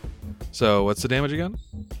 Excellent. So what's the damage again?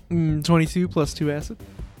 22 plus 2 acid.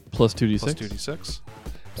 Plus 2d6. Plus 2d6.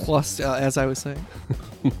 Plus, as I was saying,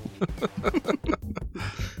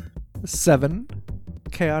 7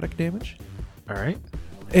 chaotic damage. All right.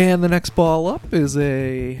 And the next ball up is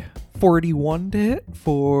a 41 to hit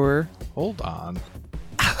for... Hold on.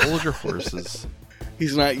 Hold your horses.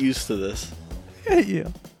 He's not used to this. yeah.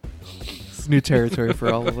 It's new territory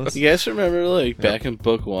for all of us. You guys remember, like, back in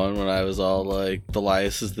book 1 when I was all like,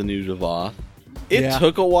 Elias is the new Devoth? It Yeah.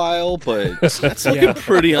 took a while, but that's looking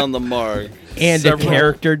pretty on the mark. And Several- a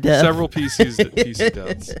character death. Several PC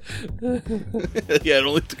deaths. Yeah, it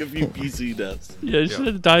only took a few PC deaths. Yeah, he should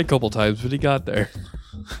have died a couple times, but he got there.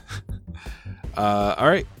 All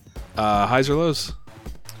right. Highs or lows?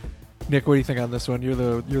 Nick, what do you think on this one? You're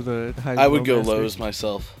the high. I would go master. lows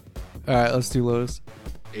myself. All right, let's do lows.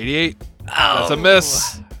 88. That's a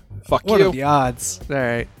miss. Fuck What you. are the odds? All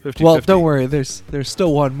right. 50, Well, 50. don't worry. There's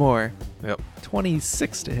still one more. Yep.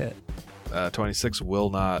 26 to hit. 26 will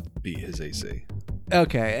not beat his AC.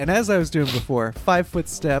 Okay, and as I was doing before, 5-foot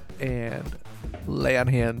step and lay on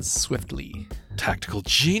hands swiftly. Tactical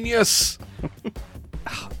genius.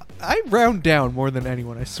 I round down more than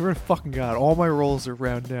anyone. I swear to fucking God, all my rolls are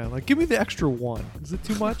round down. Like, give me the extra 1. Is it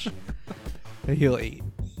too much? I heal 8.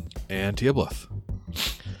 And Teoblith.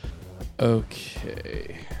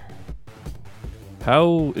 Okay.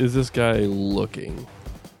 How is this guy looking?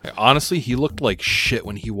 Honestly, he looked like shit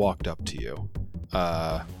when he walked up to you.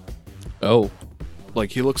 Oh,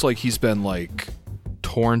 Like, he looks like he's been, like,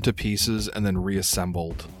 torn to pieces and then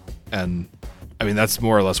reassembled And I mean, that's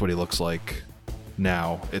more or less what he looks like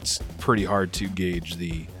now. It's pretty hard to gauge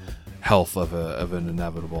the health of an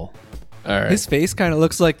inevitable. All right. His face kind of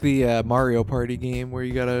looks like the Mario Party game where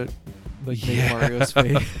you gotta make Mario's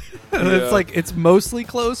face. It's like it's mostly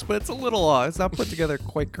close, but it's a little off. It's not put together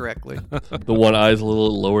quite correctly. The one eye's a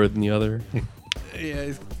little lower than the other. Yeah,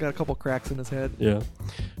 he's got a couple cracks in his head. Yeah.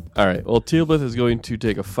 All right. Well, Teoblith is going to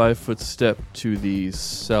take a 5-foot step to the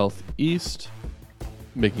southeast,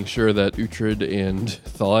 making sure that Uhtred and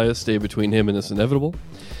Thalias stay between him and this inevitable.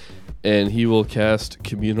 And he will cast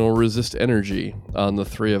Communal Resist Energy on the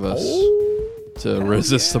three of us to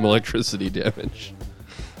resist some electricity damage.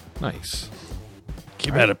 Nice.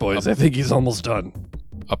 Keep at it, boys. I think he's almost done.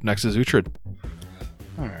 Up next is Uhtred.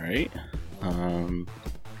 All right.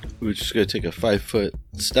 We're just going to take a 5-foot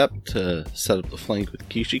step to set up the flank with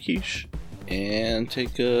Kishikish and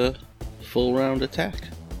take a full round attack.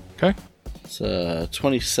 Okay. It's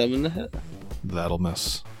 27 to hit. That'll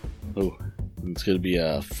miss. Oh, it's going to be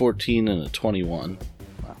a 14 and a 21.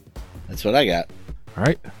 Wow. That's what I got. All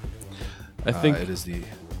right. I think it is the...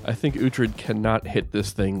 I think Uhtred cannot hit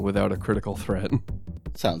this thing without a critical threat.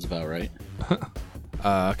 Sounds about right.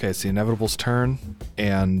 Okay, it's the Inevitable's turn,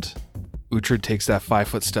 and Uhtred takes that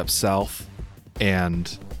 5-foot step south,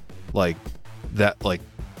 and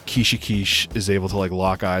Kishikish is able to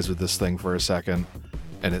lock eyes with this thing for a second,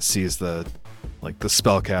 and it sees the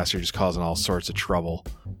spellcaster just causing all sorts of trouble,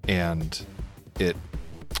 and it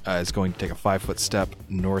is going to take a 5-foot step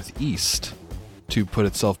northeast to put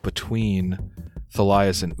itself between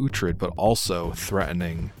Thalias and Uhtred, but also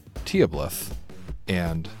threatening Teoblith.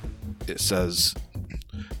 And it says,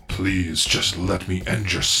 Please just let me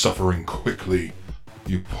end your suffering quickly,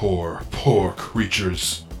 you poor, poor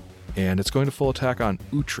creatures. And it's going to full attack on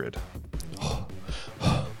Uhtred.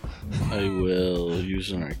 I will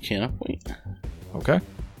use an Arcana point. Okay.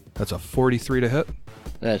 That's a 43 to hit.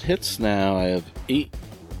 That hits now. I have 8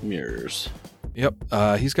 mirrors. Yep.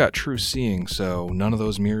 He's got true seeing, so none of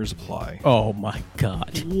those mirrors apply. Oh my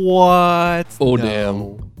god. What? Oh, No.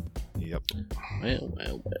 damn. Yep.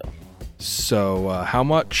 Well. So, how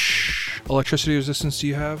much electricity resistance do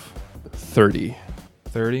you have? 30.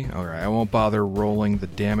 30? Alright, I won't bother rolling the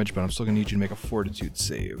damage, but I'm still going to need you to make a fortitude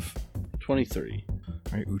save. 23.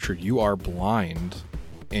 Alright, Uhtred, you are blind,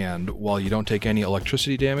 and while you don't take any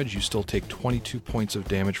electricity damage, you still take 22 points of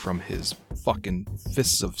damage from his fucking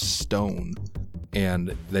fists of stone.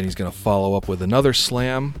 And then he's going to follow up with another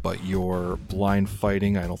slam, but your blind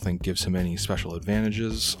fighting, I don't think, gives him any special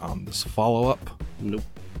advantages on this follow-up. Nope.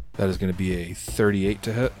 That is going to be a 38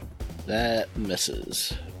 to hit. That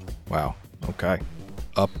misses. Wow. Okay.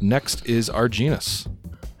 Up next is Arginus.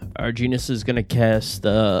 Arginus is going to cast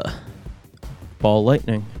Ball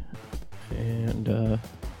Lightning. And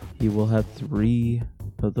he will have 3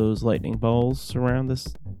 of those lightning balls around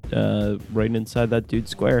this, right inside that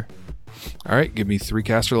dude's square. All right, give me 3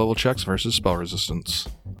 caster level checks versus spell resistance.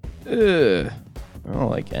 Ugh. I don't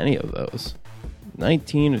like any of those.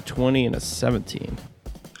 19, a 20, and a 17.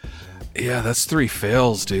 Yeah, that's 3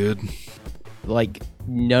 fails, dude.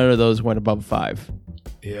 None of those went above 5.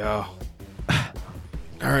 Yeah. All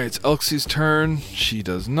right, it's Elxie's turn. She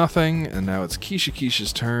does nothing, and now it's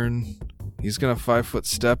Kishikish's turn. He's going to 5-foot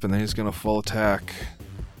step, and then he's going to full attack.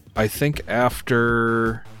 I think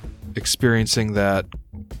after experiencing that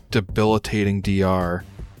debilitating DR,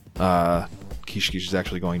 Kishikish is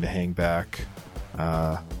actually going to hang back.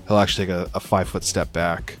 He'll actually take a 5-foot step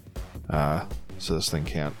back, so this thing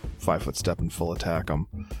can't 5-foot step and full attack him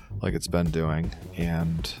like it's been doing.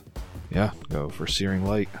 And yeah, go for Searing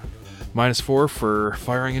Light. -4 for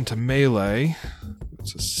firing into melee.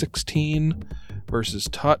 It's a 16 versus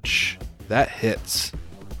touch. That hits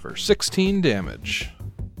for 16 damage.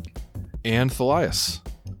 And Thalias,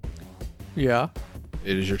 Yeah.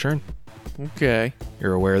 it is your turn. Okay.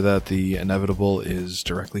 You're aware that the inevitable is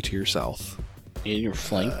directly to your south. And you're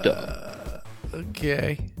flanked up.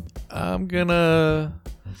 Okay. I'm gonna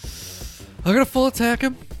full attack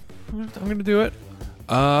him. I'm gonna do it.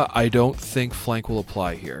 I don't think flank will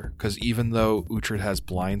apply here, because even though Uhtred has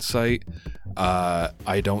blind sight,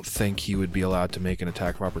 I don't think he would be allowed to make an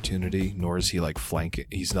attack of opportunity, nor is he flank.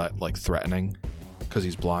 He's not threatening, because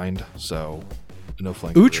he's blind, so no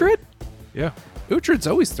flank. Uhtred? Yeah. Uhtred's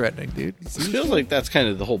always threatening, dude. It feels like that's kind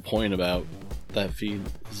of the whole point about that feat.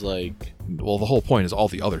 Is Well, the whole point is all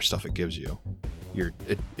the other stuff it gives you.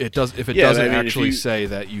 It doesn't Yeah, doesn't I mean, if actually you- say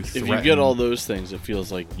that you if threaten. you get all those things, it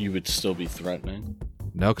feels like you would still be threatening.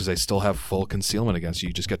 No, because they still have full concealment against you.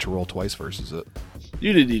 You just get to roll twice versus it.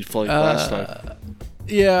 You didn't need flank last time.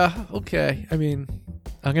 Yeah, okay. I mean,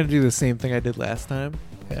 I'm gonna do the same thing I did last time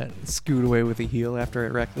and scoot away with a heal after I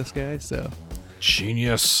wreck this guy. So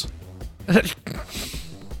Genius.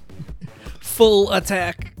 full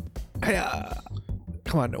attack. Hiya.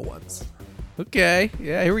 Come on, no ones. Okay,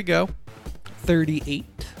 yeah, here we go. 38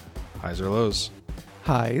 Highs or lows?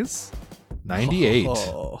 highs. 98.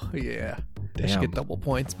 Oh, yeah. I should Damn. get double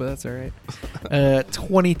points, but that's all right.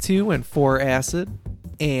 22 and 4 acid,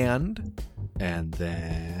 and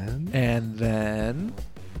then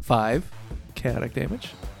 5 chaotic damage,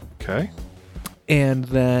 okay. and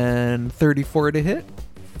then 34 to hit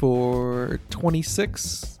for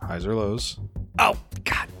 26. Highs or lows? Oh,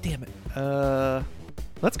 god damn it.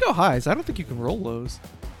 Let's go highs. I don't think you can roll lows.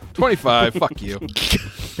 25. Fuck you.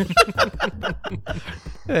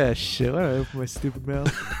 Shit. Why did I open my stupid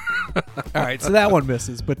mouth? All right, so that one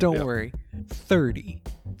misses, but don't Yep. worry. 30.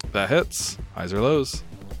 That hits. Highs or lows?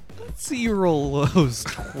 Let's see you roll lows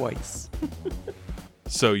twice.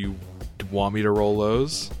 So you want me to roll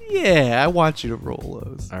lows? Yeah, I want you to roll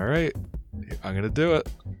lows. All right. I'm going to do it.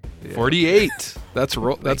 Yeah. 48. That's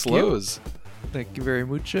Thank you. lows. Thank you very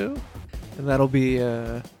mucho. And that'll be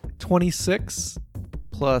 26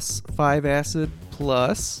 plus 5 acid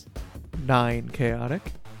plus 9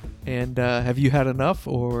 chaotic. And have you had enough,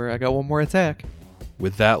 or I got one more attack?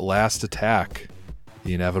 With that last attack,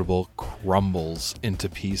 the inevitable crumbles into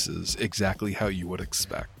pieces exactly how you would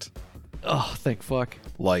expect. Oh, thank fuck.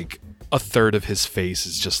 Like, a third of his face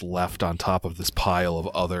is just left on top of this pile of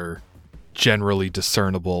other generally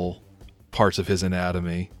discernible parts of his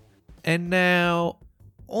anatomy. And now,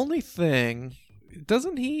 only thing,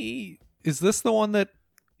 doesn't he... Is this the one that...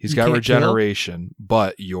 He's You got can't regeneration,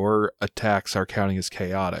 but your attacks are counting as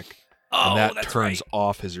chaotic. Oh, and that that's turns right.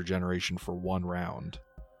 off his regeneration for 1 round.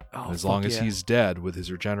 Oh, And as fuck long as yeah. he's dead with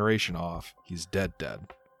his regeneration off, he's dead. We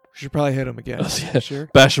should probably hit him again. Yeah. Sure.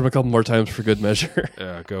 Bash him a couple more times for good measure.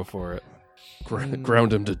 Yeah, go for it.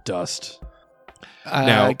 Ground him to dust.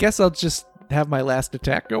 Now- I guess I'll just have my last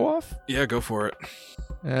attack go off. Yeah, go for it.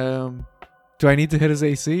 Do I need to hit his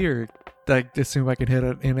AC, or I assume I can hit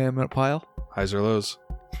an inanimate pile? Highs or lows?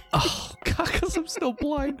 Oh, God, because I'm still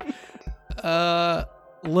blind.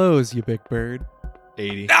 Lows, you big bird.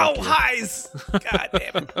 80. No, Fuck you. highs! God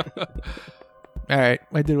damn it. All right,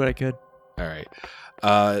 I did what I could. All right.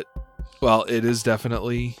 Well, it is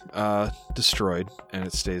definitely destroyed, and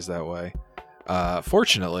it stays that way.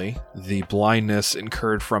 Fortunately, the blindness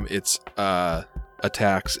incurred from its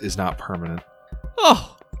attacks is not permanent.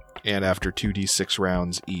 Oh, And after 2d6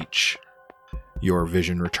 rounds each, your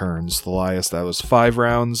vision returns. Thalias, that was 5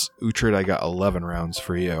 rounds. Uhtred, I got 11 rounds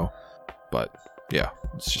for you. But, yeah,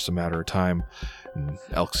 it's just a matter of time. And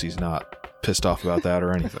Elxie's not pissed off about that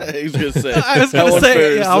or anything. I was gonna say. I was that gonna one say,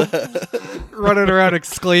 fares. yeah, running around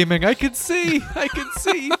exclaiming, I can see,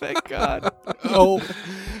 thank God. Oh,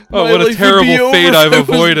 Oh, My what a life would be terrible over fate if I've I was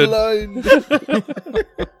avoided.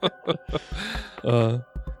 blind.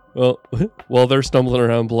 Well, while they're stumbling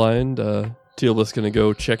around blind, Teal'c's gonna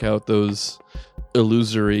go check out those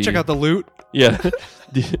illusory. check out the loot. Yeah,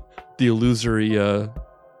 the illusory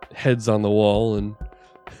heads on the wall, and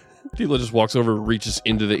Teal'c just walks over, reaches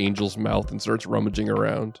into the angel's mouth, and starts rummaging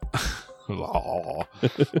around.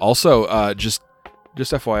 Also, just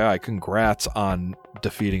FYI, congrats on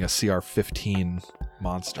defeating a CR-15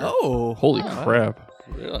 monster. Oh, Holy all right. crap!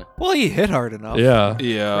 Really? Well, he hit hard enough. Yeah,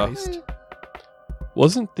 Yeah. Christ.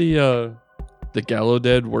 wasn't the Gallo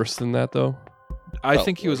dead worse than that though? I Oh,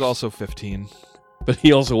 think he was worse. also 15. But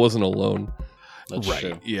he also wasn't alone. That's Right.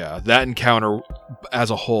 true. Yeah. That encounter as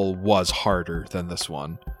a whole was harder than this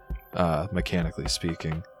one, mechanically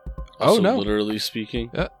speaking. Also, Oh, no. literally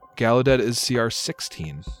speaking. Gallaudet is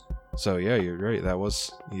CR-16. So, yeah, you're right. That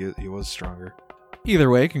was... He was stronger. Either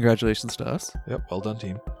way, congratulations to us. Yep, well done,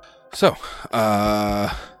 team. So,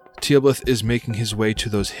 Teal'c is making his way to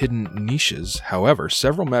those hidden niches. However,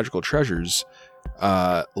 several magical treasures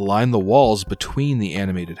line the walls between the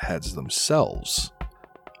animated heads themselves.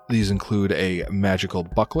 These include a magical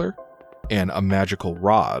buckler and a magical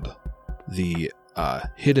rod. The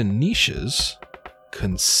hidden niches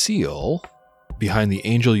conceal... Behind the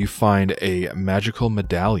angel, you find a magical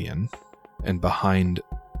medallion, and behind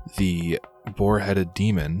the boar-headed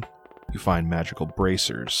demon, you find magical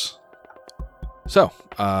bracers. So,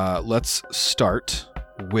 let's start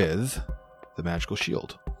with the magical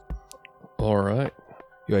shield. All right.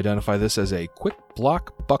 You identify this as a quick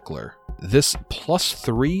block buckler. This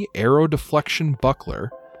 +3 arrow deflection buckler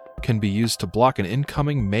can be used to block an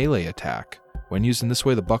incoming melee attack. When used in this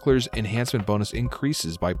way, the buckler's enhancement bonus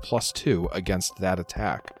increases by +2 against that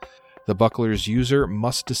attack. The buckler's user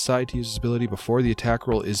must decide to use his ability before the attack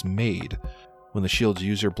roll is made. When the shield's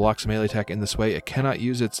user blocks a melee attack in this way, it cannot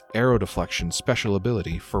use its arrow deflection special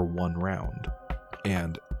ability for 1 round.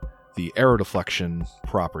 And the arrow deflection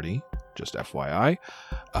property, just FYI,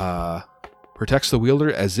 protects the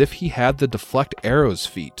wielder as if he had the deflect arrows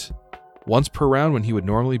feat. Once per round, when he would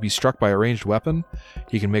normally be struck by a ranged weapon,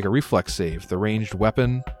 he can make a reflex save. The ranged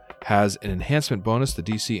weapon has an enhancement bonus. The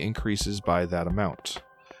DC increases by that amount.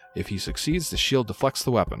 If he succeeds, the shield deflects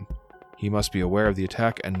the weapon. He must be aware of the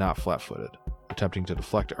attack and not flat-footed. Attempting to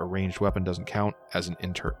deflect a ranged weapon doesn't count as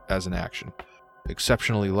an action.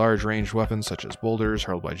 Exceptionally large ranged weapons such as boulders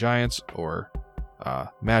hurled by giants or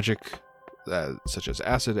magic such as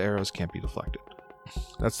acid arrows can't be deflected.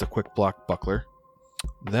 That's the quick block buckler.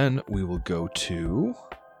 Then we will go to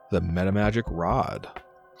the metamagic rod.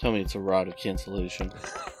 Tell me it's a rod of cancellation.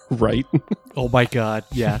 Right? Oh my god,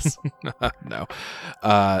 yes. No.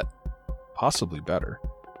 Possibly better.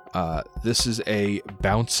 This is a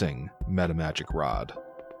bouncing metamagic rod.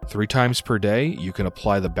 3 times per day, you can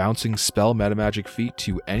apply the bouncing spell metamagic feat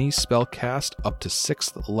to any spell cast up to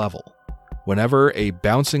 6th level. Whenever a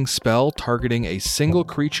bouncing spell targeting a single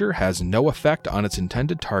creature has no effect on its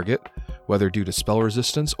intended target, whether due to spell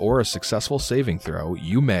resistance or a successful saving throw,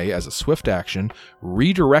 you may, as a swift action,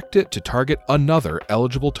 redirect it to target another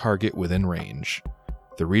eligible target within range.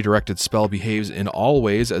 The redirected spell behaves in all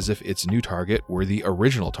ways as if its new target were the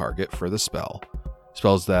original target for the spell.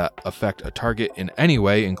 Spells that affect a target in any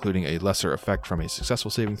way, including a lesser effect from a successful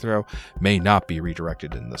saving throw, may not be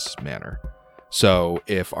redirected in this manner. So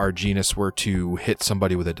if our genus were to hit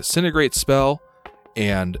somebody with a disintegrate spell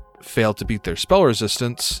and fail to beat their spell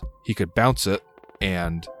resistance, he could bounce it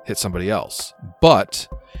and hit somebody else. But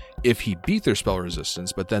if he beat their spell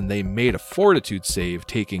resistance, but then they made a fortitude save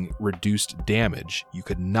taking reduced damage, you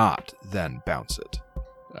could not then bounce it.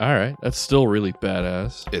 All right. That's still really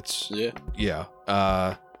badass. It's, Yeah.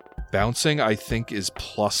 bouncing, I think, is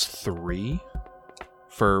 +3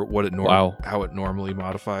 for what it how it normally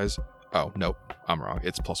modifies. Oh, nope. I'm wrong.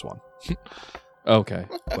 It's +1. Okay.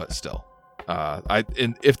 But still.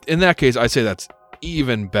 In that case, I'd say that's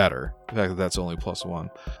even better. The fact that that's only +1.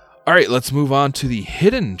 All right, let's move on to the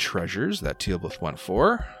hidden treasures that Teoblith went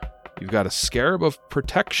for. You've got a Scarab of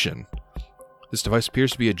Protection. This device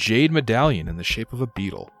appears to be a jade medallion in the shape of a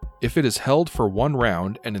beetle. If it is held for 1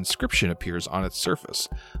 round, an inscription appears on its surface,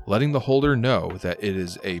 letting the holder know that it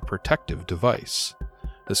is a protective device.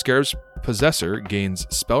 The Scarab's possessor gains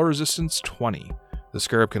spell resistance 20. The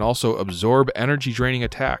Scarab can also absorb energy-draining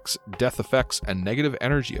attacks, death effects, and negative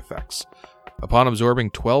energy effects. Upon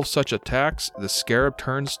absorbing 12 such attacks, the Scarab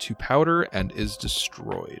turns to powder and is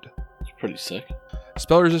destroyed. It's pretty sick.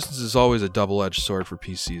 Spell resistance is always a double-edged sword for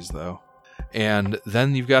PCs, though. And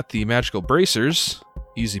then you've got the magical bracers.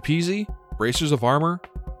 Easy peasy. Bracers of armor,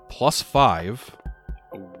 +5,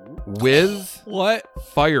 with What?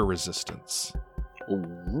 fire resistance.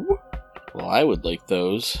 Ooh. Well, I would like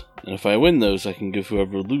those. And if I win those, I can give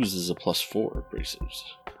whoever loses a +4 bracers.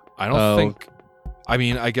 I don't think... I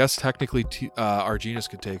mean, I guess technically Arginus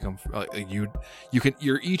could take them.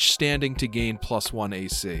 You're each standing to gain +1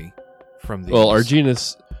 AC from these. Well,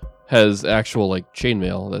 Arginus has actual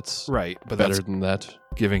chainmail that's right, but better that's than that.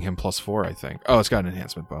 giving him +4, I think. Oh, it's got an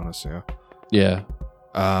enhancement bonus, yeah. Yeah.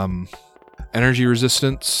 Energy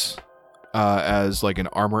resistance as an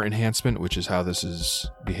armor enhancement, which is how this is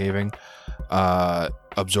behaving,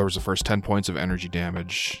 absorbs the first 10 points of energy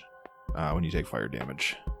damage when you take fire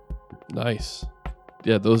damage. Nice.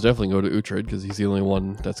 Yeah, those definitely go to Uhtred because he's the only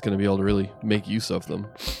one that's going to be able to really make use of them.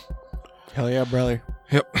 Hell yeah, brother.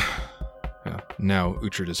 Yep. Yeah. Now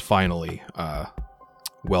Uhtred is finally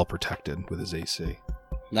well protected with his AC.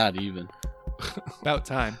 Not even. About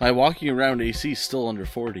time. My walking around AC is still under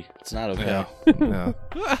 40. It's not okay. Yeah.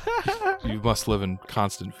 You must live in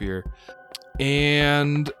constant fear.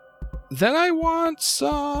 And then I want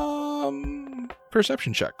some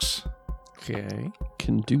perception checks. Okay.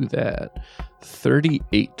 Can do that.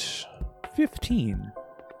 38. 15.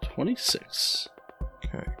 26.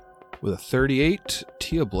 Okay. With a 38,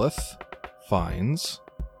 Teoblith finds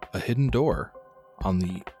a hidden door on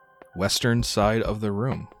the western side of the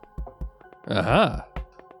room. Aha.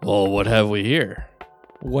 Well, what have we here?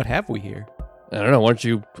 What have we here? I don't know. Why don't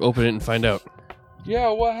you open it and find out? Yeah,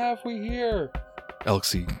 what have we here?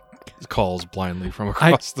 Elxie calls blindly from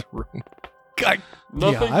across the room. God.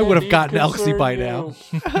 Yeah, I would have gotten Elxie by now.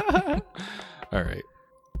 All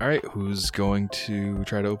right. Who's going to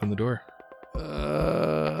try to open the door?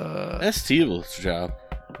 That's Teebleth's job.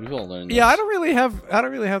 We've all learned. Yeah, this. I don't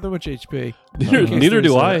really have that much HP. Neither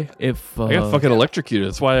do I. If I got fucking electrocuted.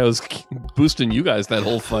 That's why I was boosting you guys that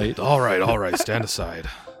whole fight. All right. Stand aside.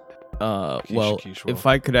 well, Quiche, if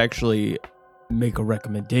I could actually make a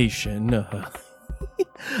recommendation.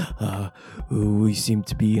 We seem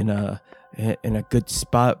to be in a good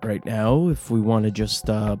spot right now. If we want to just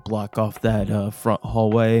block off that front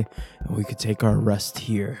hallway, and we could take our rest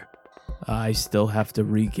here. I still have to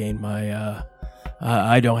regain my.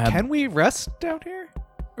 I don't have. Can we rest down here?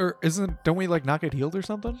 Or don't we like not get healed or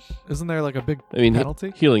something? Isn't there like a big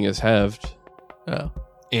penalty? Healing is halved. Oh,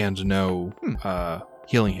 And no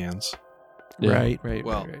healing hands. Yeah. Right.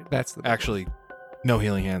 Well, right. That's the Actually, no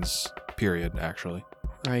healing hands, period, actually.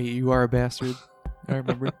 right. You are a bastard. I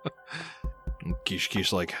remember. And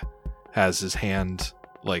Kish like has his hand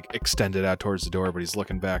like extended out towards the door, but he's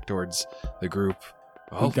looking back towards the group.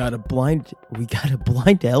 We got a blind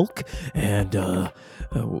elk, and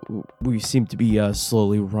we seem to be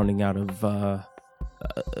slowly running out of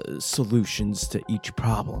solutions to each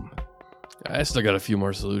problem. I still got a few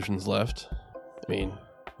more solutions left. I mean,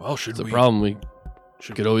 well, should it's a we? problem. We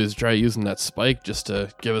could always try using that spike just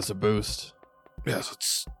to give us a boost. Yes,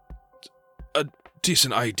 it's a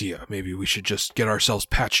decent idea. Maybe we should just get ourselves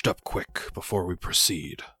patched up quick before we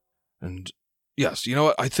proceed. And yes, you know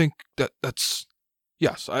what? I think that's.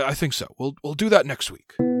 Yes, I think so. We'll do that next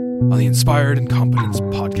week on the Inspired Incompetence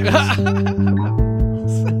podcast.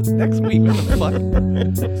 Next week.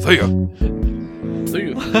 See ya. So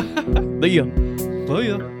you Oh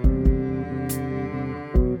yeah.